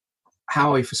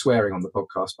 How are we for swearing on the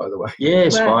podcast, by the way? Yeah,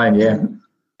 it's fine, yeah.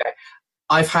 Okay.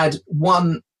 I've had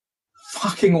one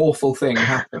fucking awful thing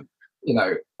happen.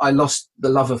 I lost the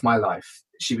love of my life.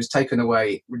 She was taken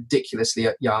away ridiculously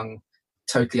young,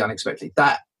 totally unexpectedly.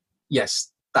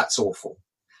 That's awful.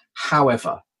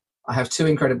 However, I have 2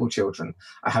 incredible children.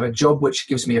 I have a job which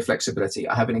gives me a flexibility.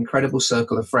 I have an incredible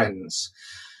circle of friends.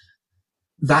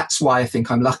 That's why I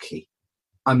think I'm lucky.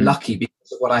 I'm lucky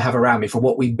because of what I have around me, for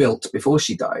what we built before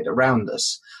she died around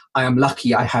us. I am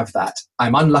lucky I have that.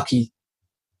 I'm unlucky.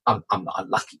 I'm not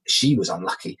unlucky. She was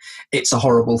unlucky. It's a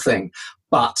horrible thing.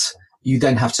 But you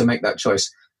then have to make that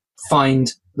choice.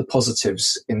 Find the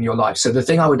positives in your life. So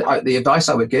the advice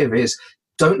I would give is,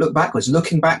 don't look backwards.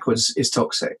 Looking backwards is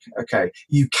toxic. Okay.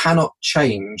 You cannot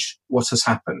change what has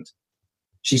happened.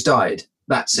 She's died.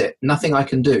 That's it. Nothing I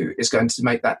can do is going to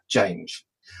make that change.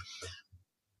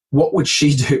 What would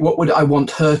she do? What would I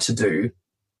want her to do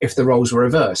if the roles were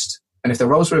reversed? And if the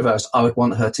roles were reversed, I would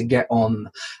want her to get on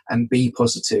and be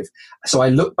positive. So I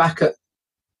look back at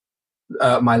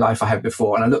my life I had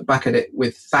before, and I look back at it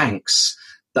with thanks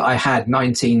that I had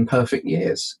 19 perfect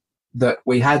years, that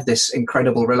we had this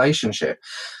incredible relationship.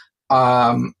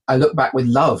 I look back with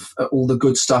love at all the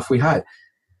good stuff we had.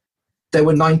 There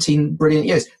were 19 brilliant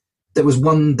years. There was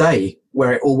one day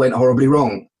where it all went horribly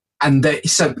wrong. And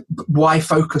so why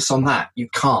focus on that? You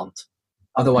can't.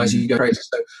 Otherwise you go crazy.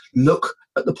 So look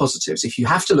at the positives. If you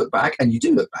have to look back, and you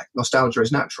do look back, nostalgia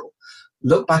is natural.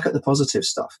 Look back at the positive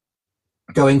stuff.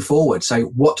 Going forward, say,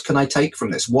 what can I take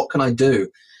from this? What can I do?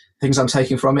 Things I'm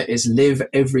taking from it is live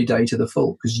every day to the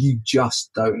full, because you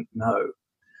just don't know.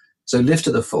 So live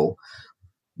to the full.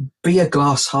 Be a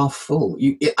glass half full.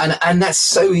 And that's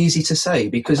so easy to say,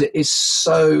 because it is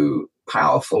so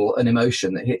powerful an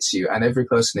emotion that hits you, and every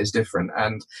person is different.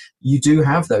 And you do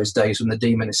have those days when the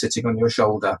demon is sitting on your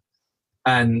shoulder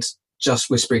and just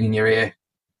whispering in your ear,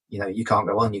 you can't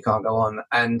go on, you can't go on.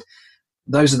 And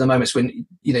those are the moments when,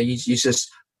 you just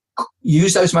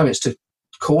use those moments to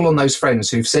call on those friends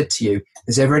who've said to you,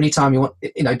 is there ever any time you want,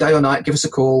 day or night, give us a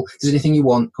call. If there's anything you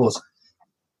want, of course.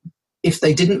 If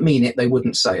they didn't mean it, they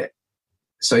wouldn't say it.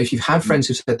 So if you've had friends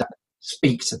who said that,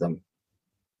 speak to them.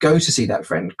 Go to see that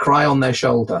friend. Cry on their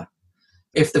shoulder.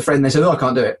 If the friend, they say, I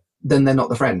can't do it, then they're not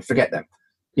the friend. Forget them.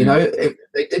 If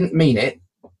they didn't mean it,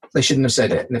 they shouldn't have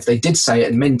said it. And if they did say it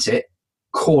and meant it,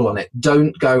 call on it.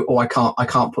 Don't go, I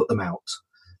can't put them out.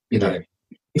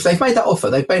 If they've made that offer,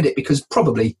 they've made it because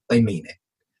probably they mean it.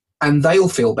 And they'll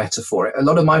feel better for it. A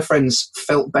lot of my friends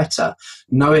felt better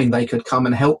knowing they could come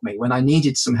and help me when I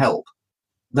needed some help.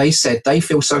 They said they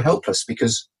feel so helpless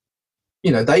because,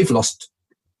 they've lost,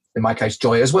 in my case,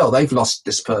 joy as well. They've lost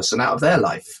this person out of their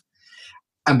life.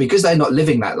 And because they're not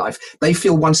living that life, they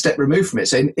feel one step removed from it.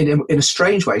 So in a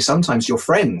strange way, sometimes your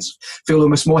friends feel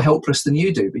almost more helpless than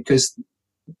you do, because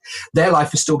their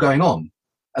life is still going on.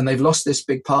 And they've lost this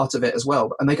big part of it as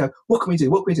well. And they go, what can we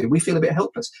do? What can we do? We feel a bit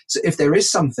helpless. So if there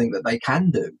is something that they can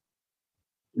do,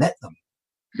 let them.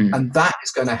 And that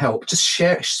is going to help. Just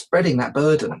spreading that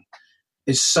burden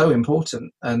is so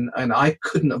important. And I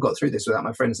couldn't have got through this without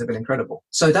my friends. They've been incredible.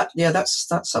 So that's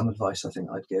some advice I think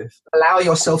I'd give. Allow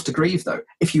yourself to grieve, though.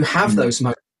 If you have those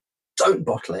moments, don't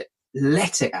bottle it.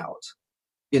 Let it out.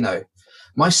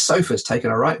 My sofa's taken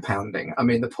a right pounding. I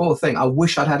mean, the poor thing, I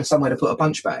wish I'd had somewhere to put a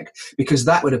punch bag, because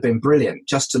that would have been brilliant,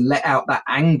 just to let out that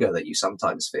anger that you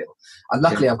sometimes feel. And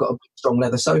luckily, I've got a strong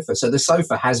leather sofa. So the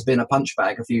sofa has been a punch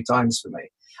bag a few times for me.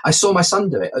 I saw my son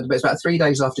do it. It was about 3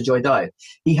 days after Joy died.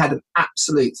 He had an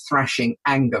absolute thrashing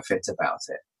anger fit about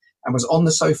it and was on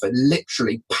the sofa,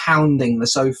 literally pounding the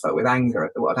sofa with anger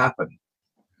at what had happened.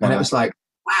 And it was like,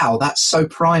 wow, that's so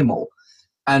primal.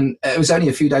 And it was only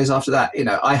a few days after that,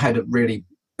 I had a really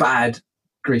bad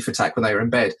grief attack when they were in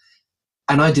bed.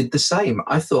 And I did the same.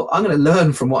 I thought, I'm going to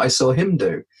learn from what I saw him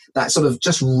do. That sort of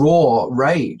just raw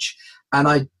rage.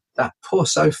 And that poor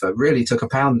sofa really took a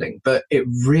pounding, but it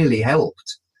really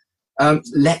helped.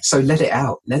 Let it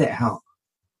out. Let it out.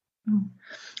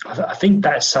 I think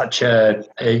that's such a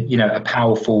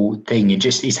powerful thing. It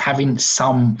just is having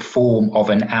some form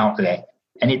of an outlet.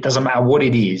 And it doesn't matter what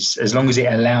it is, as long as it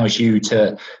allows you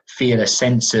to feel a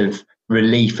sense of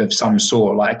relief of some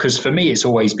sort. Like, because for me, it's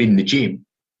always been the gym.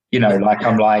 I'm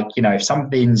like, if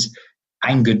something's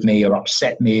angered me or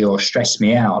upset me or stressed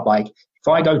me out, like if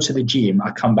I go to the gym, I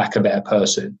come back a better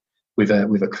person with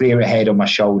a clearer head on my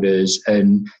shoulders.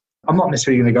 And I'm not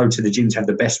necessarily going to go to the gym to have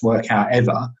the best workout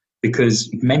ever, because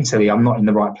mentally I'm not in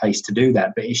the right place to do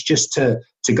that. But it's just to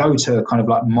go to kind of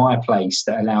like my place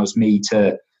that allows me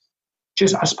to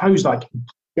just, I suppose, like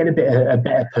get a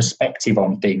better perspective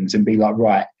on things and be like,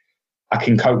 right, I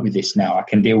can cope with this now. I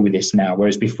can deal with this now.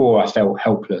 Whereas before I felt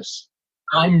helpless.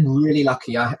 I'm really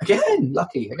lucky. I'm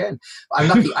lucky.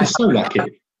 I'm so lucky. I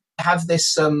have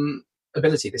this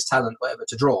ability, this talent, whatever,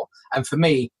 to draw. And for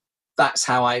me, that's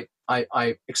how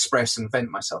I express and vent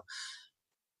myself.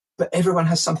 But everyone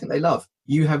has something they love.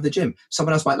 You have the gym.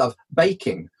 Someone else might love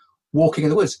baking walking in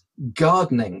the woods,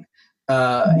 gardening,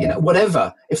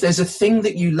 whatever. If there's a thing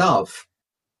that you love,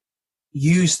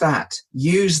 use that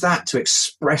to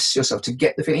express yourself, to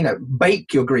get the feeling,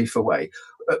 bake your grief away,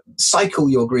 cycle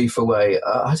your grief away.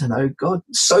 I don't know, God,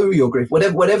 sow your grief,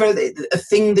 whatever a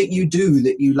thing that you do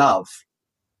that you love,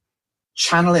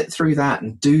 channel it through that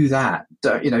and do that.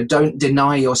 Don't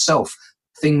deny yourself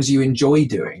things you enjoy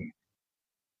doing.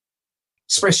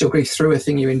 Express your grief through a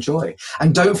thing you enjoy,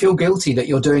 and don't feel guilty that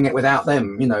you're doing it without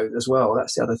them, as well.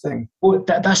 That's the other thing. Well,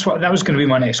 that was going to be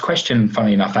my next question,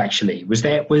 funny enough, actually. Was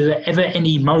there ever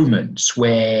any moments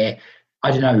where,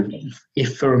 I don't know,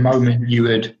 if for a moment you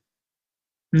had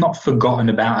not forgotten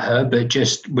about her, but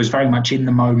just was very much in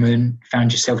the moment,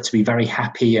 found yourself to be very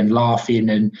happy and laughing,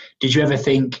 and did you ever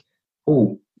think,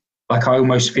 oh, like I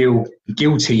almost feel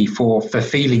guilty for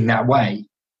feeling that way?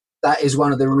 That is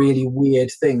one of the really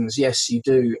weird things. Yes, you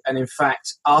do. And in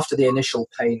fact, after the initial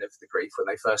pain of the grief, when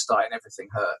they first die and everything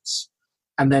hurts,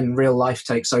 and then real life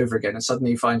takes over again, and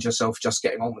suddenly you find yourself just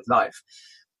getting on with life,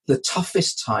 the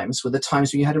toughest times were the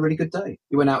times when you had a really good day.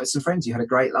 You went out with some friends, you had a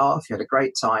great laugh, you had a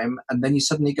great time, and then you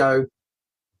suddenly go,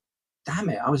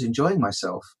 damn it, I was enjoying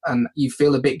myself, and you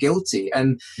feel a bit guilty.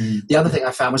 And the other thing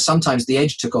I found was sometimes the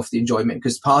edge took off the enjoyment,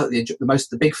 because part of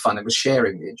the big fun, it was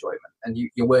sharing the enjoyment, and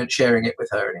you weren't sharing it with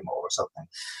her anymore or something.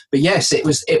 But yes, it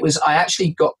was I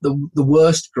actually got the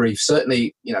worst grief,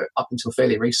 certainly, up until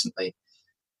fairly recently.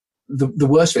 The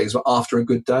worst feelings were after a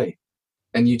good day,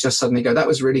 and you just suddenly go, that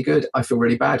was really good. I feel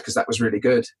really bad because that was really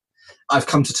good. I've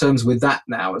come to terms with that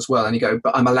now as well, and you go,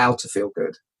 but I'm allowed to feel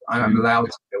good. I'm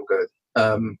allowed to feel good.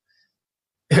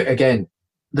 Again,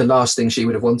 the last thing she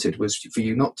would have wanted was for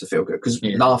you not to feel good, because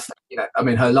laugh,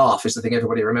 her laugh is the thing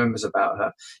everybody remembers about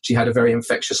her. She had a very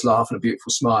infectious laugh and a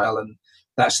beautiful smile, and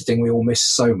that's the thing we all miss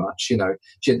so much. She had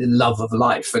the love of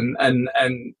life, and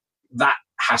that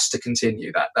has to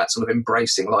continue. That sort of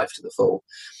embracing life to the full.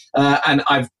 And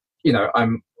I'm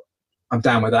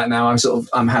down with that now.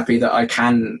 I'm happy that I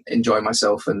can enjoy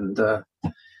myself, and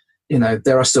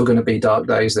there are still going to be dark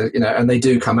days that, and they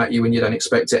do come at you when you don't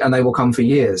expect it, and they will come for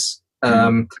years.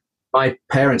 My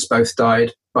parents both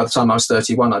died. By the time I was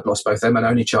 31, I'd lost both them, an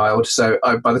only child. So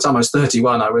by the time I was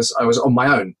 31, I was on my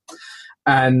own.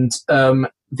 And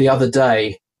the other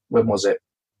day, when was it?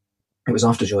 It was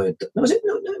after Joy. No, was it?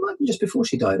 No, it might be just before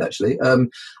she died, actually. I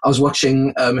was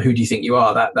watching Who Do You Think You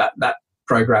Are? That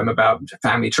program about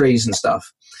family trees and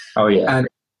stuff. Oh yeah. And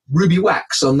Ruby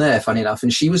Wax on there, funny enough,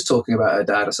 and she was talking about her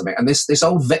dad or something, and this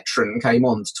old veteran came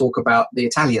on to talk about the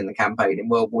Italian campaign in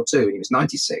World War II. He was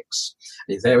 96,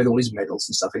 and he's there with all his medals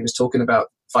and stuff, and he was talking about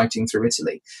fighting through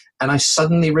Italy, and I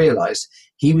suddenly realised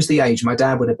he was the age my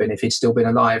dad would have been if he'd still been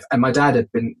alive, and my dad had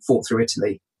fought through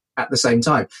Italy at the same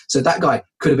time, so that guy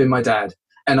could have been my dad.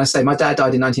 And I say, my dad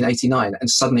died in 1989, and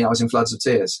suddenly I was in floods of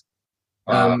tears.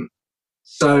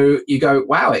 So you go,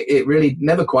 wow, it really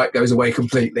never quite goes away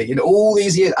completely. All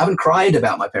these years, I haven't cried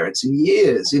about my parents in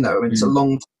years, it's a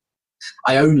long time.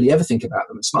 I only ever think about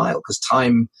them and smile, because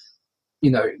time,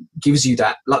 gives you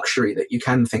that luxury that you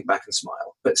can think back and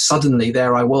smile. But suddenly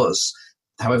there I was,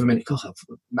 however many,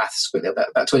 maths quickly,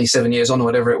 about 27 years on or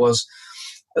whatever it was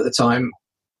at the time,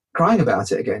 crying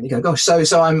about it again. You go, gosh,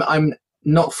 so I'm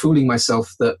not fooling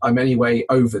myself that I'm anyway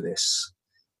over this.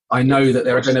 I know that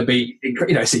there are going to be,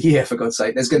 it's a year, for God's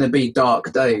sake. There's going to be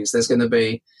dark days. There's going to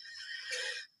be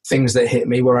things that hit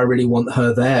me where I really want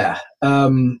her there.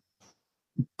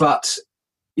 But,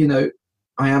 I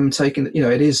am taking,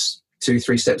 it is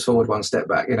 2-3 steps forward, 1 step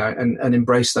back, and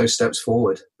embrace those steps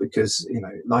forward, because,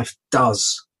 life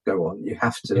does go on. You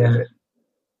have to live it.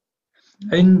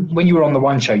 And when you were on the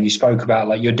One Show, you spoke about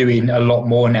like you're doing a lot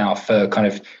more now for kind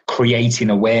of creating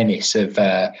awareness of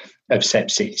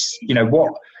sepsis.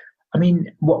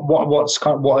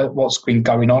 What's been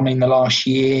going on in the last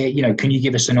year? Can you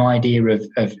give us an idea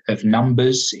of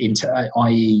numbers into,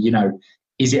 i.e.,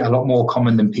 is it a lot more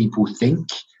common than people think?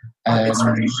 It's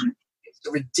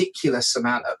a ridiculous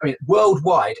amount.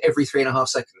 Worldwide, every 3.5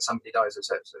 seconds, somebody dies of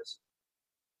sepsis.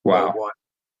 Wow. Worldwide.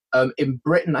 In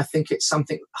Britain, I think it's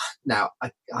something. Now,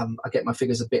 I get my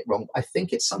figures a bit wrong. I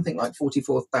think it's something like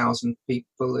 44,000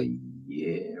 people a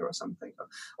year or something.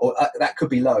 Or that could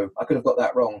be low. I could have got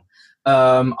that wrong.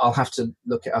 I'll have to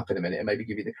look it up in a minute and maybe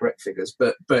give you the correct figures.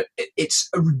 But it's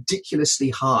a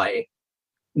ridiculously high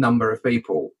number of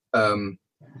people.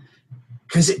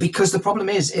 Because the problem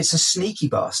is it's a sneaky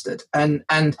bastard, and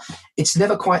it's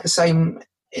never quite the same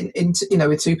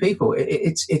with two people.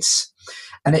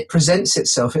 And it presents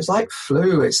itself. It's like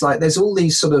flu. It's like there's all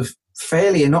these sort of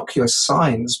fairly innocuous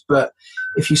signs, but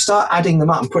if you start adding them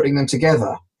up and putting them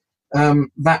together,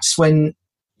 that's when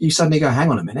you suddenly go, hang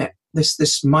on a minute,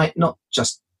 this might not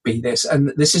just be this.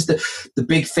 And this is the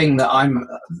big thing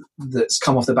that's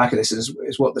come off the back of this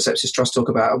is what the Sepsis Trust talk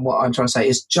about. And what I'm trying to say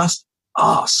is just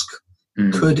ask,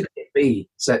 could it be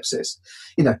sepsis?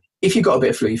 If you've got a bit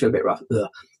of flu, you feel a bit rough. Ugh.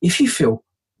 If you feel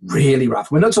really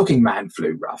rough, we're not talking man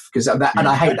flu rough, because and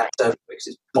I hate that term because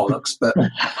it's bollocks,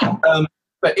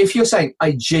 but if you're saying,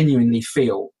 I genuinely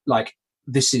feel like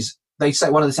this is, they say,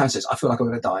 one of the times says, I feel like I'm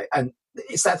going to die. And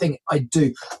it's that thing I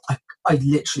do. I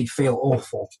literally feel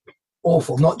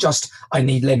awful. Not just I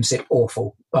need Lemsip,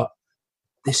 awful, but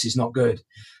this is not good.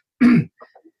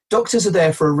 Doctors are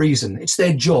there for a reason. It's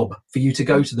their job for you to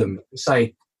go to them and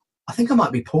say, I think I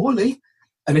might be poorly.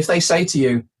 And if they say to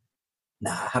you,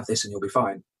 nah, have this and you'll be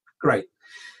fine. Great.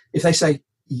 If they say,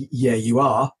 yeah, you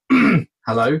are,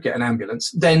 hello, get an ambulance,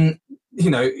 then,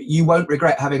 you won't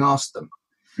regret having asked them.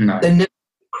 No. They're never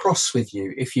cross with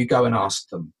you if you go and ask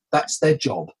them. That's their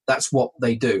job. That's what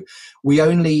they do. We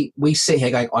sit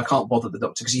here going, I can't bother the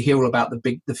doctor, because you hear all about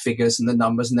the figures and the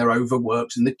numbers and they're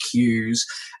overworked and the queues,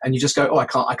 and you just go, I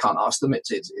can't ask them.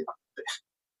 It's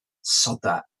sod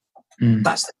that.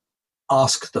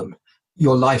 Ask them.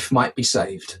 Your life might be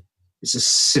saved. It's as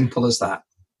simple as that.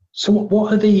 So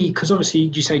what are because obviously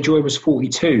you say Joy was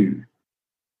 42.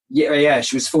 Yeah,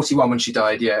 she was 41 when she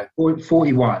died, yeah.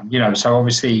 41, so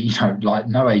obviously, like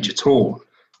no age at all.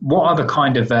 What are the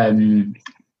kind of the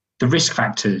risk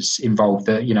factors involved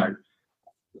that,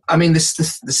 I mean, the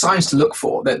signs to look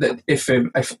for, that if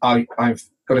I've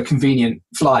got a convenient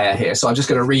flyer here, so I'm just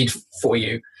going to read for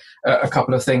you a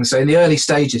couple of things. So in the early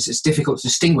stages, it's difficult to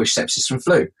distinguish sepsis from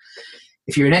flu.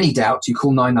 If you're in any doubt, you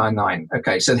call 999.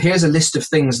 Okay, so here's a list of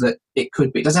things that it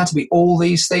could be. It doesn't have to be all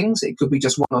these things. It could be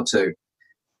just one or two.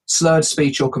 Slurred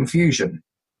speech or confusion,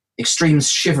 extreme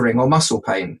shivering or muscle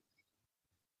pain,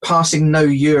 passing no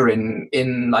urine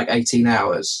in like 18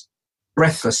 hours,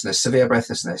 breathlessness, severe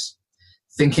breathlessness,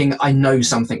 thinking I know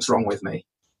something's wrong with me,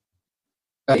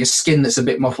 your skin that's a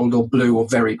bit mottled or blue or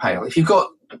very pale. If you've got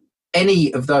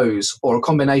any of those or a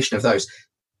combination of those,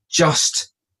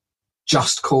 just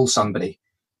call somebody.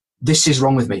 This is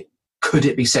wrong with me. Could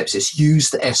it be sepsis? Use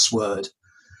the S word.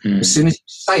 As soon as you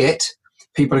say it,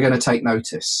 people are going to take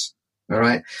notice. All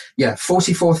right. Yeah.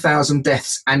 44,000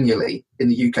 deaths annually in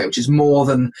the UK, which is more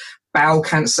than bowel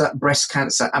cancer, breast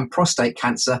cancer, and prostate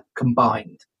cancer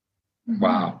combined.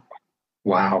 Wow.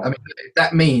 I mean,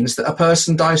 that means that a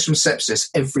person dies from sepsis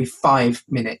every 5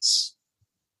 minutes.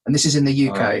 And this is in the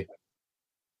UK.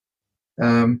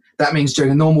 Wow. That means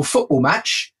during a normal football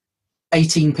match,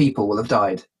 18 people will have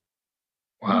died.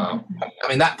 Wow. I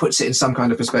mean, that puts it in some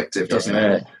kind of perspective, doesn't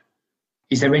it?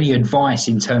 Is there any advice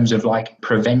in terms of like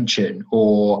prevention,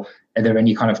 or are there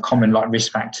any kind of common like risk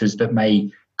factors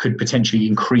that could potentially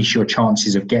increase your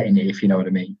chances of getting it, if you know what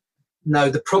I mean? No,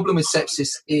 the problem with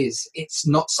sepsis is it's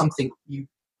not something you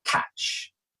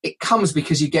catch. It comes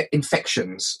because you get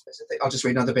infections. I'll just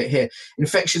read another bit here.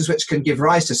 Infections which can give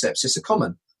rise to sepsis are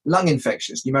common. Lung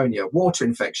infections, pneumonia, water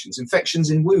infections, infections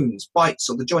in wounds, bites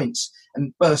or the joints,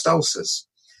 and burst ulcers.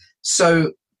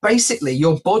 So basically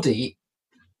your body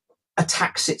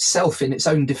attacks itself in its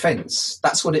own defense.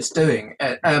 That's what it's doing.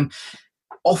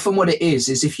 Often what it is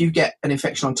if you get an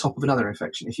infection on top of another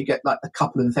infection, if you get like a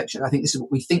couple of infections, I think this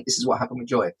is what happened with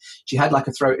Joy. She had like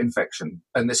a throat infection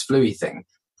and this flu-y thing.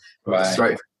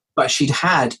 Right. But she'd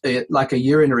had like a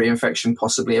urinary infection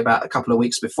possibly about a couple of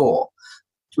weeks before.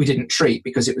 We didn't treat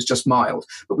because it was just mild.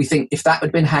 But we think if that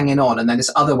had been hanging on and then this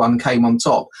other one came on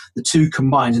top, the two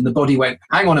combined and the body went,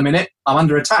 hang on a minute, I'm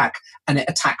under attack, and it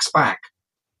attacks back.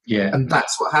 Yeah. And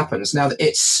that's what happens. Now,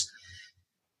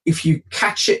 if you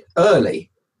catch it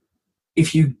early,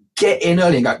 if you get in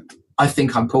early and go, I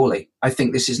think I'm poorly, I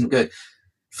think this isn't good,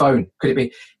 phone, could it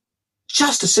be?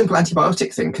 Just a simple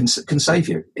antibiotic thing can save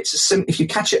you. If you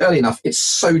catch it early enough, it's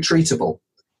so treatable.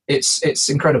 It's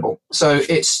incredible. So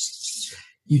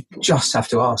you just have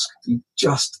to ask. You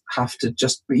just have to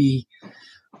be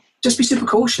super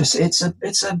cautious. It's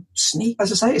a sneak,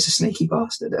 as I say, it's a sneaky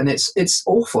bastard, and it's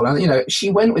awful. And she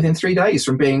went within 3 days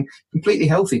from being completely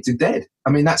healthy to dead. I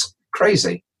mean, that's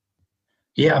crazy.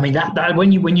 Yeah, I mean that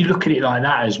when you look at it like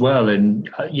that as well, and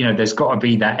there's got to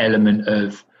be that element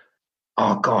of,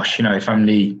 oh gosh, if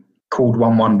only called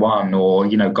 111 or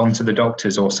gone to the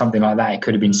doctors or something like that, it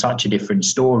could have been such a different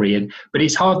story. But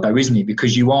it's hard though, isn't it?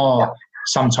 Because you are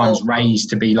sometimes raised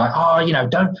to be like,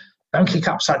 don't kick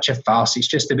up such a fuss. It's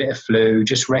just a bit of flu.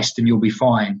 Just rest and you'll be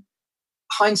fine.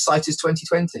 Hindsight is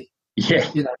 20/20.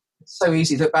 Yeah, it's so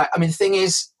easy to look back. I mean, the thing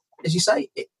is, as you say,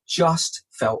 it just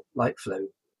felt like flu,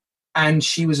 and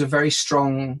she was a very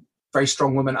strong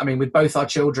woman. I mean, with both our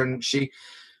children, she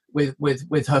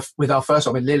with our first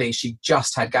one with Lily, she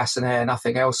just had gas and air,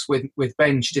 nothing else. With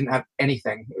Ben, she didn't have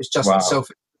anything. It was just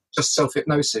self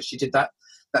hypnosis. She did that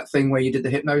thing where you did the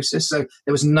hypnosis, so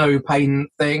there was no pain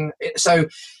thing. So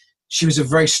she was a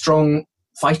very strong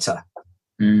fighter,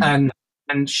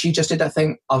 and she just did that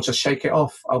thing. I'll just shake it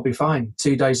off. I'll be fine.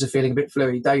 2 days of feeling a bit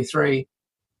fluey. Day 3,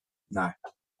 no,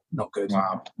 not good.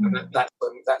 Wow.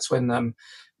 That's when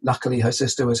luckily her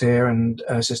sister was here, and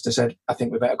her sister said, I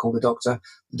think we better call the doctor.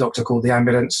 The doctor called the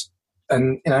ambulance,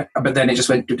 and but then it just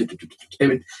went,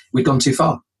 we'd gone too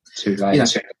far. Too late.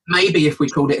 Maybe if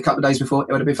we'd called it a couple of days before, it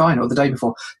would have been fine, or the day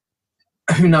before.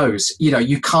 Who knows?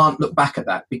 You can't look back at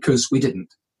that because we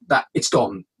didn't. That it's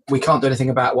gone. We can't do anything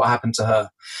about what happened to her,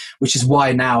 which is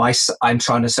why now I'm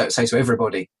trying to say to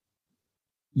everybody,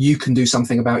 you can do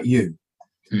something about you.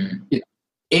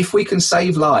 If we can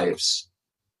save lives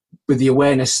with the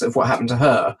awareness of what happened to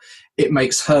her, it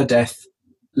makes her death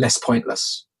less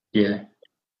pointless. Yeah.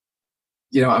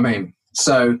 You know what I mean?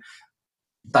 So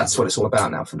that's what it's all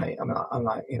about now for me. I'm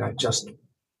like, just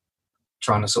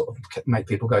trying to sort of make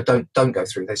people go, don't go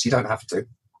through this. You don't have to.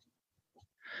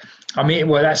 I mean,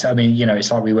 well, it's like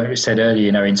we said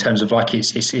earlier, in terms of like,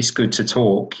 it's good to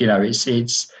talk,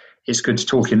 it's good to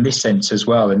talk in this sense as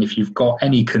well. And if you've got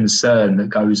any concern that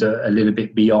goes a little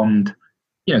bit beyond,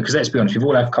 because let's be honest, we've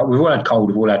all had cold, we've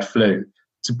all had flu.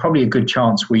 It's probably a good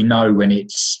chance we know when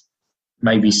it's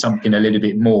maybe something a little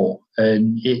bit more.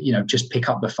 And, just pick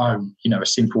up the phone. A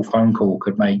simple phone call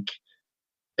could make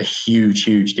a huge,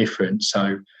 huge difference.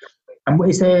 So, and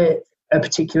is there a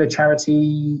particular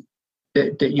charity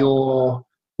that you're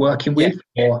working with?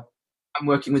 Yeah. Or? I'm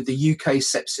working with the UK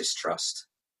Sepsis Trust.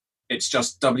 It's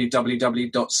just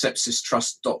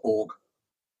www.sepsistrust.org.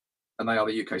 And they are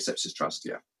the UK Sepsis Trust,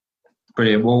 yeah.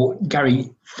 Brilliant. Well,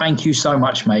 Gary, thank you so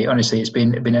much, mate. Honestly, it's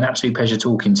been an absolute pleasure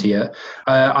talking to you.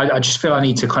 I just feel I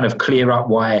need to kind of clear up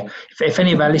why, if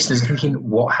any of our listeners are thinking,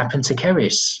 what happened to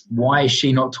Keris? Why is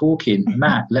she not talking?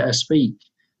 Matt, let her speak.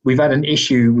 We've had an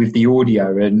issue with the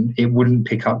audio and it wouldn't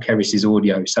pick up Keris's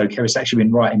audio. So Keris actually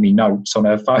been writing me notes on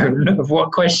her phone of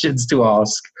what questions to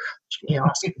ask. Yeah,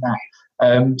 ask that.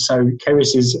 So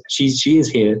Keris she is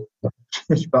here,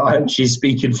 but she's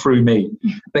speaking through me.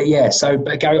 But yeah,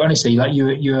 but Gary, honestly, like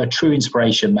you're a true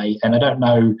inspiration, mate. And I don't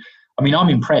know, I'm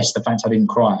impressed the fact I didn't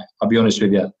cry. I'll be honest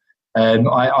with you.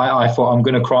 I thought I'm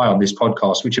going to cry on this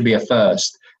podcast, which would be a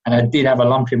first. And I did have a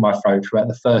lump in my throat throughout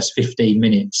the first 15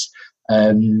 minutes.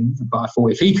 But I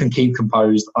thought if he can keep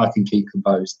composed, I can keep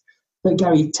composed. But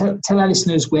Gary, tell our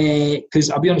listeners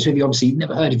because I'll be honest with you, obviously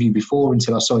never heard of you before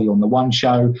until I saw you on the One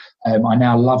Show. I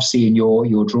now love seeing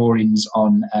your drawings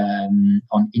on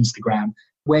Instagram.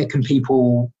 Where can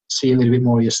people see a little bit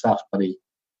more of your stuff, buddy?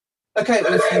 Okay,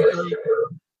 well, if you go to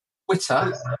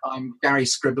Twitter, I'm Gary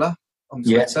Scribbler on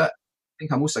Twitter. Yeah. I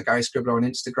think I'm also Gary Scribbler on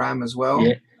Instagram as well.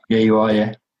 Yeah, you are,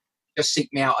 yeah. Just seek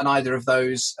me out on either of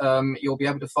those. You'll be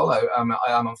able to follow. I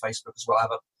am on Facebook as well. I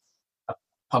have a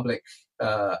public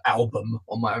album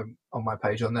on my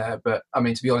page on there. But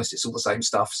to be honest, it's all the same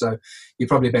stuff. So you're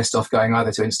probably best off going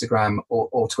either to Instagram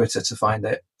or Twitter to find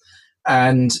it.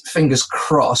 And fingers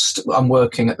crossed, I'm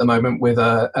working at the moment with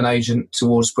an agent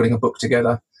towards putting a book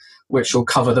together, which will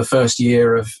cover the first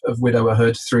year of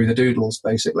widowerhood through the doodles,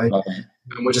 basically. Okay.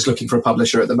 And we're just looking for a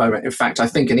publisher at the moment. In fact, I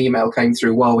think an email came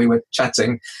through while we were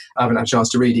chatting. I haven't had a chance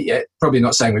to read it yet. Probably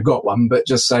not saying we've got one, but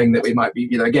just saying that we might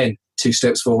be, again, 2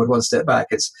 steps forward, 1 step back.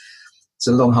 It's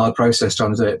a long, hard process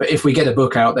trying to do it. But if we get a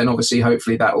book out, then obviously,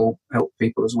 hopefully that will help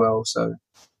people as well. So,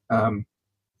 Brilliant.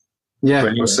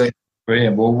 We'll see.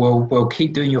 Brilliant. We'll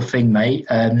keep doing your thing, mate.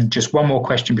 Just one more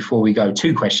question before we go.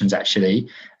 2 questions, actually.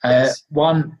 Yes.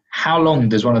 One, how long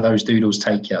does one of those doodles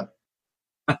take you?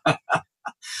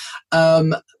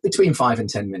 Between 5 and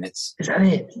 10 minutes. Is that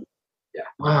it? Yeah.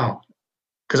 Wow.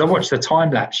 Because I watched the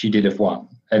time lapse you did of one,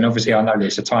 and obviously I know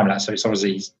there's a time lapse, so it's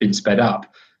obviously been sped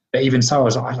up. But even so, I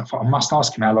thought I must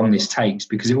ask him how long this takes,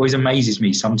 because it always amazes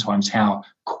me sometimes how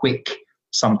quick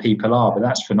some people are. But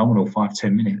that's phenomenal,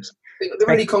 5-10 minutes. The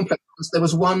really complex ones. There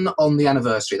was one on the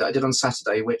anniversary that I did on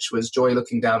Saturday, which was Joy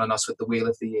looking down on us with the Wheel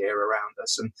of the Year around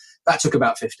us, and that took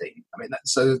about 15.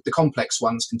 So the complex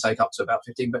ones can take up to about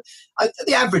 15, but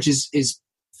the average is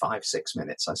 5-6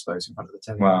 minutes, I suppose, in front of the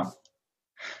telly. Wow.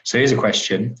 So here's a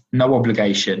question, no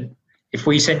obligation. If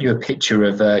we sent you a picture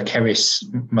of Keris,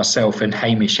 myself, and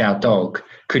Hamish, our dog,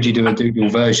 could you do a doodle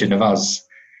version of us?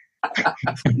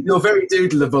 You're very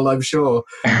doodleable, I'm sure.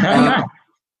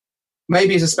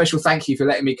 Maybe as a special thank you for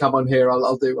letting me come on here,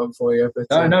 I'll do one for you.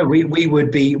 But, no, we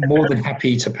would be more than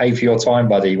happy to pay for your time,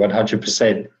 buddy,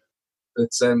 100%. But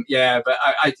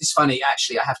it's funny,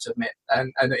 actually, I have to admit,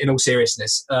 and in all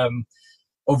seriousness,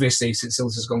 obviously, since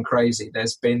Sills has gone crazy,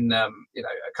 there's been a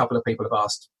couple of people have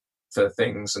asked for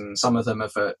things, and some of them are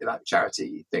for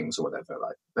charity things or whatever.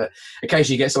 But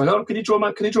occasionally you get someone, "Oh, can you draw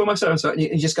my so and so?" And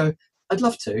you just go, "I'd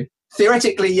love to."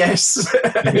 Theoretically, yes.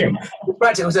 Yeah.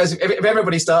 Practical says, if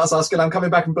everybody starts asking, I'm coming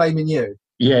back and blaming you.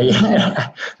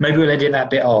 Yeah. Maybe we'll edit that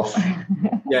bit off.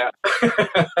 Yeah.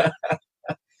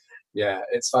 Yeah,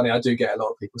 it's funny. I do get a lot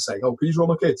of people saying, "Oh, can you draw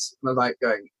my kids?" And I'm like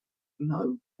going,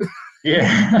 "No."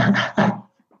 Yeah.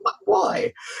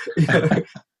 Why? And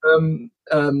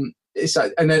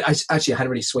then I had a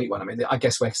really sweet one. I mean, I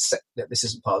guess this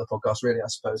isn't part of the podcast, really, I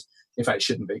suppose. In fact, it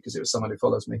shouldn't be, because it was someone who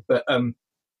follows me. But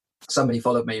somebody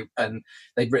followed me, and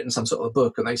they'd written some sort of a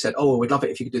book, and they said, "Oh, we'd love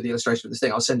it if you could do the illustration of this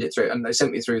thing. I'll send it through." And they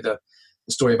sent me through the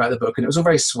story about the book, and it was all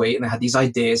very sweet, and they had these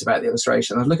ideas about the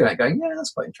illustration. I was looking at it going, "Yeah,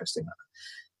 that's quite interesting.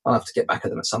 I'll have to get back at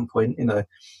them at some point, you know."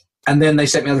 And then they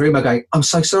sent me another email going, "I'm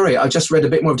so sorry. I just read a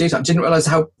bit more of detail. I didn't realise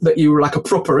that you were like a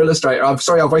proper illustrator. I'm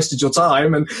sorry I've wasted your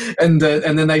time." And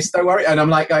then they said, "Don't worry." And I'm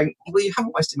like going, "Well, you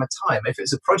haven't wasted my time. If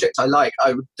it's a project I like,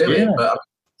 I would do it."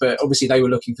 But obviously they were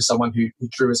looking for someone who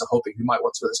drew as a hobby, who might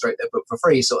want to illustrate their book for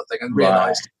free, sort of thing, and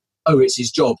realised, oh, it's his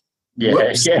job. Yeah,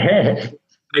 Whoops. yeah.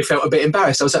 They felt a bit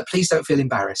embarrassed. I was like, "Please don't feel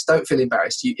embarrassed. Don't feel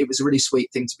embarrassed. It was a really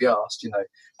sweet thing to be asked, you know."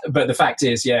 But the fact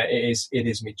is, yeah, it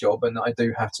is my job, and I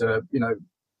do have to, you know,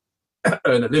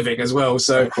 earn a living as well.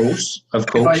 So of course. If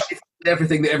I did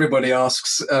everything that everybody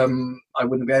asks, I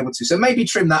wouldn't be able to. So maybe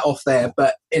trim that off there.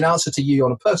 But in answer to you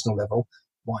on a personal level,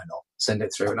 why not send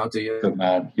it through, and I'll do you. Good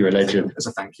man, you're a legend. As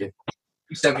a thank you.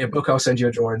 You send me a book, I'll send you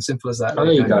a drawing. Simple as that. Oh,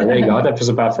 there you go. There you go. That was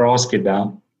about for asking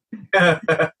now.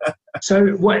 So,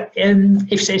 what?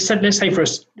 If let's say, for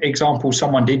example,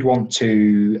 someone did want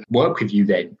to work with you,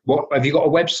 then what have you got a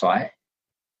website?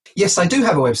 Yes, I do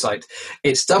have a website.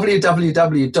 It's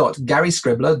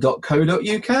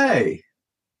www.garyscribbler.co.uk.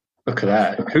 Look at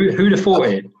that. Who'd have thought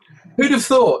it? Who'd have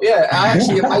thought? Yeah, I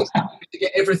actually amazed to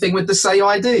get everything with the same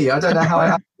ID. I don't know how I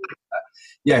have that.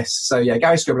 Yes, so yeah,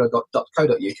 garyscribbler.co.uk.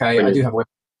 Brilliant. I do have a website.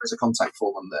 There's a contact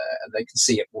form on there, and they can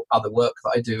see other work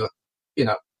that I do, you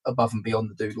know, above and beyond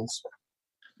the doodles.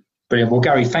 Brilliant. Well,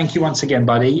 Gary, thank you once again,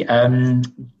 buddy.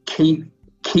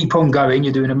 Keep on going.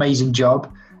 You're doing an amazing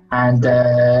job. And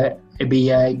it'd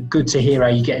be good to hear how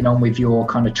you're getting on with your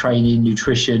kind of training,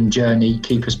 nutrition journey.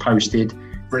 Keep us posted.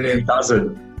 Brilliant. Who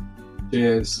doesn't?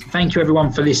 Cheers. Thank you,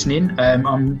 everyone, for listening.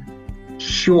 I'm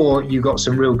sure you got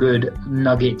some real good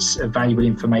nuggets of valuable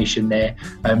information there.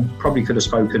 Probably could have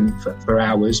spoken for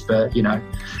hours, but, you know,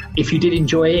 if you did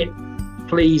enjoy it,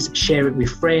 please share it with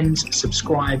friends,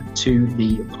 subscribe to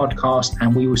the podcast,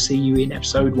 and we will see you in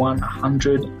episode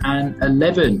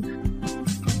 111.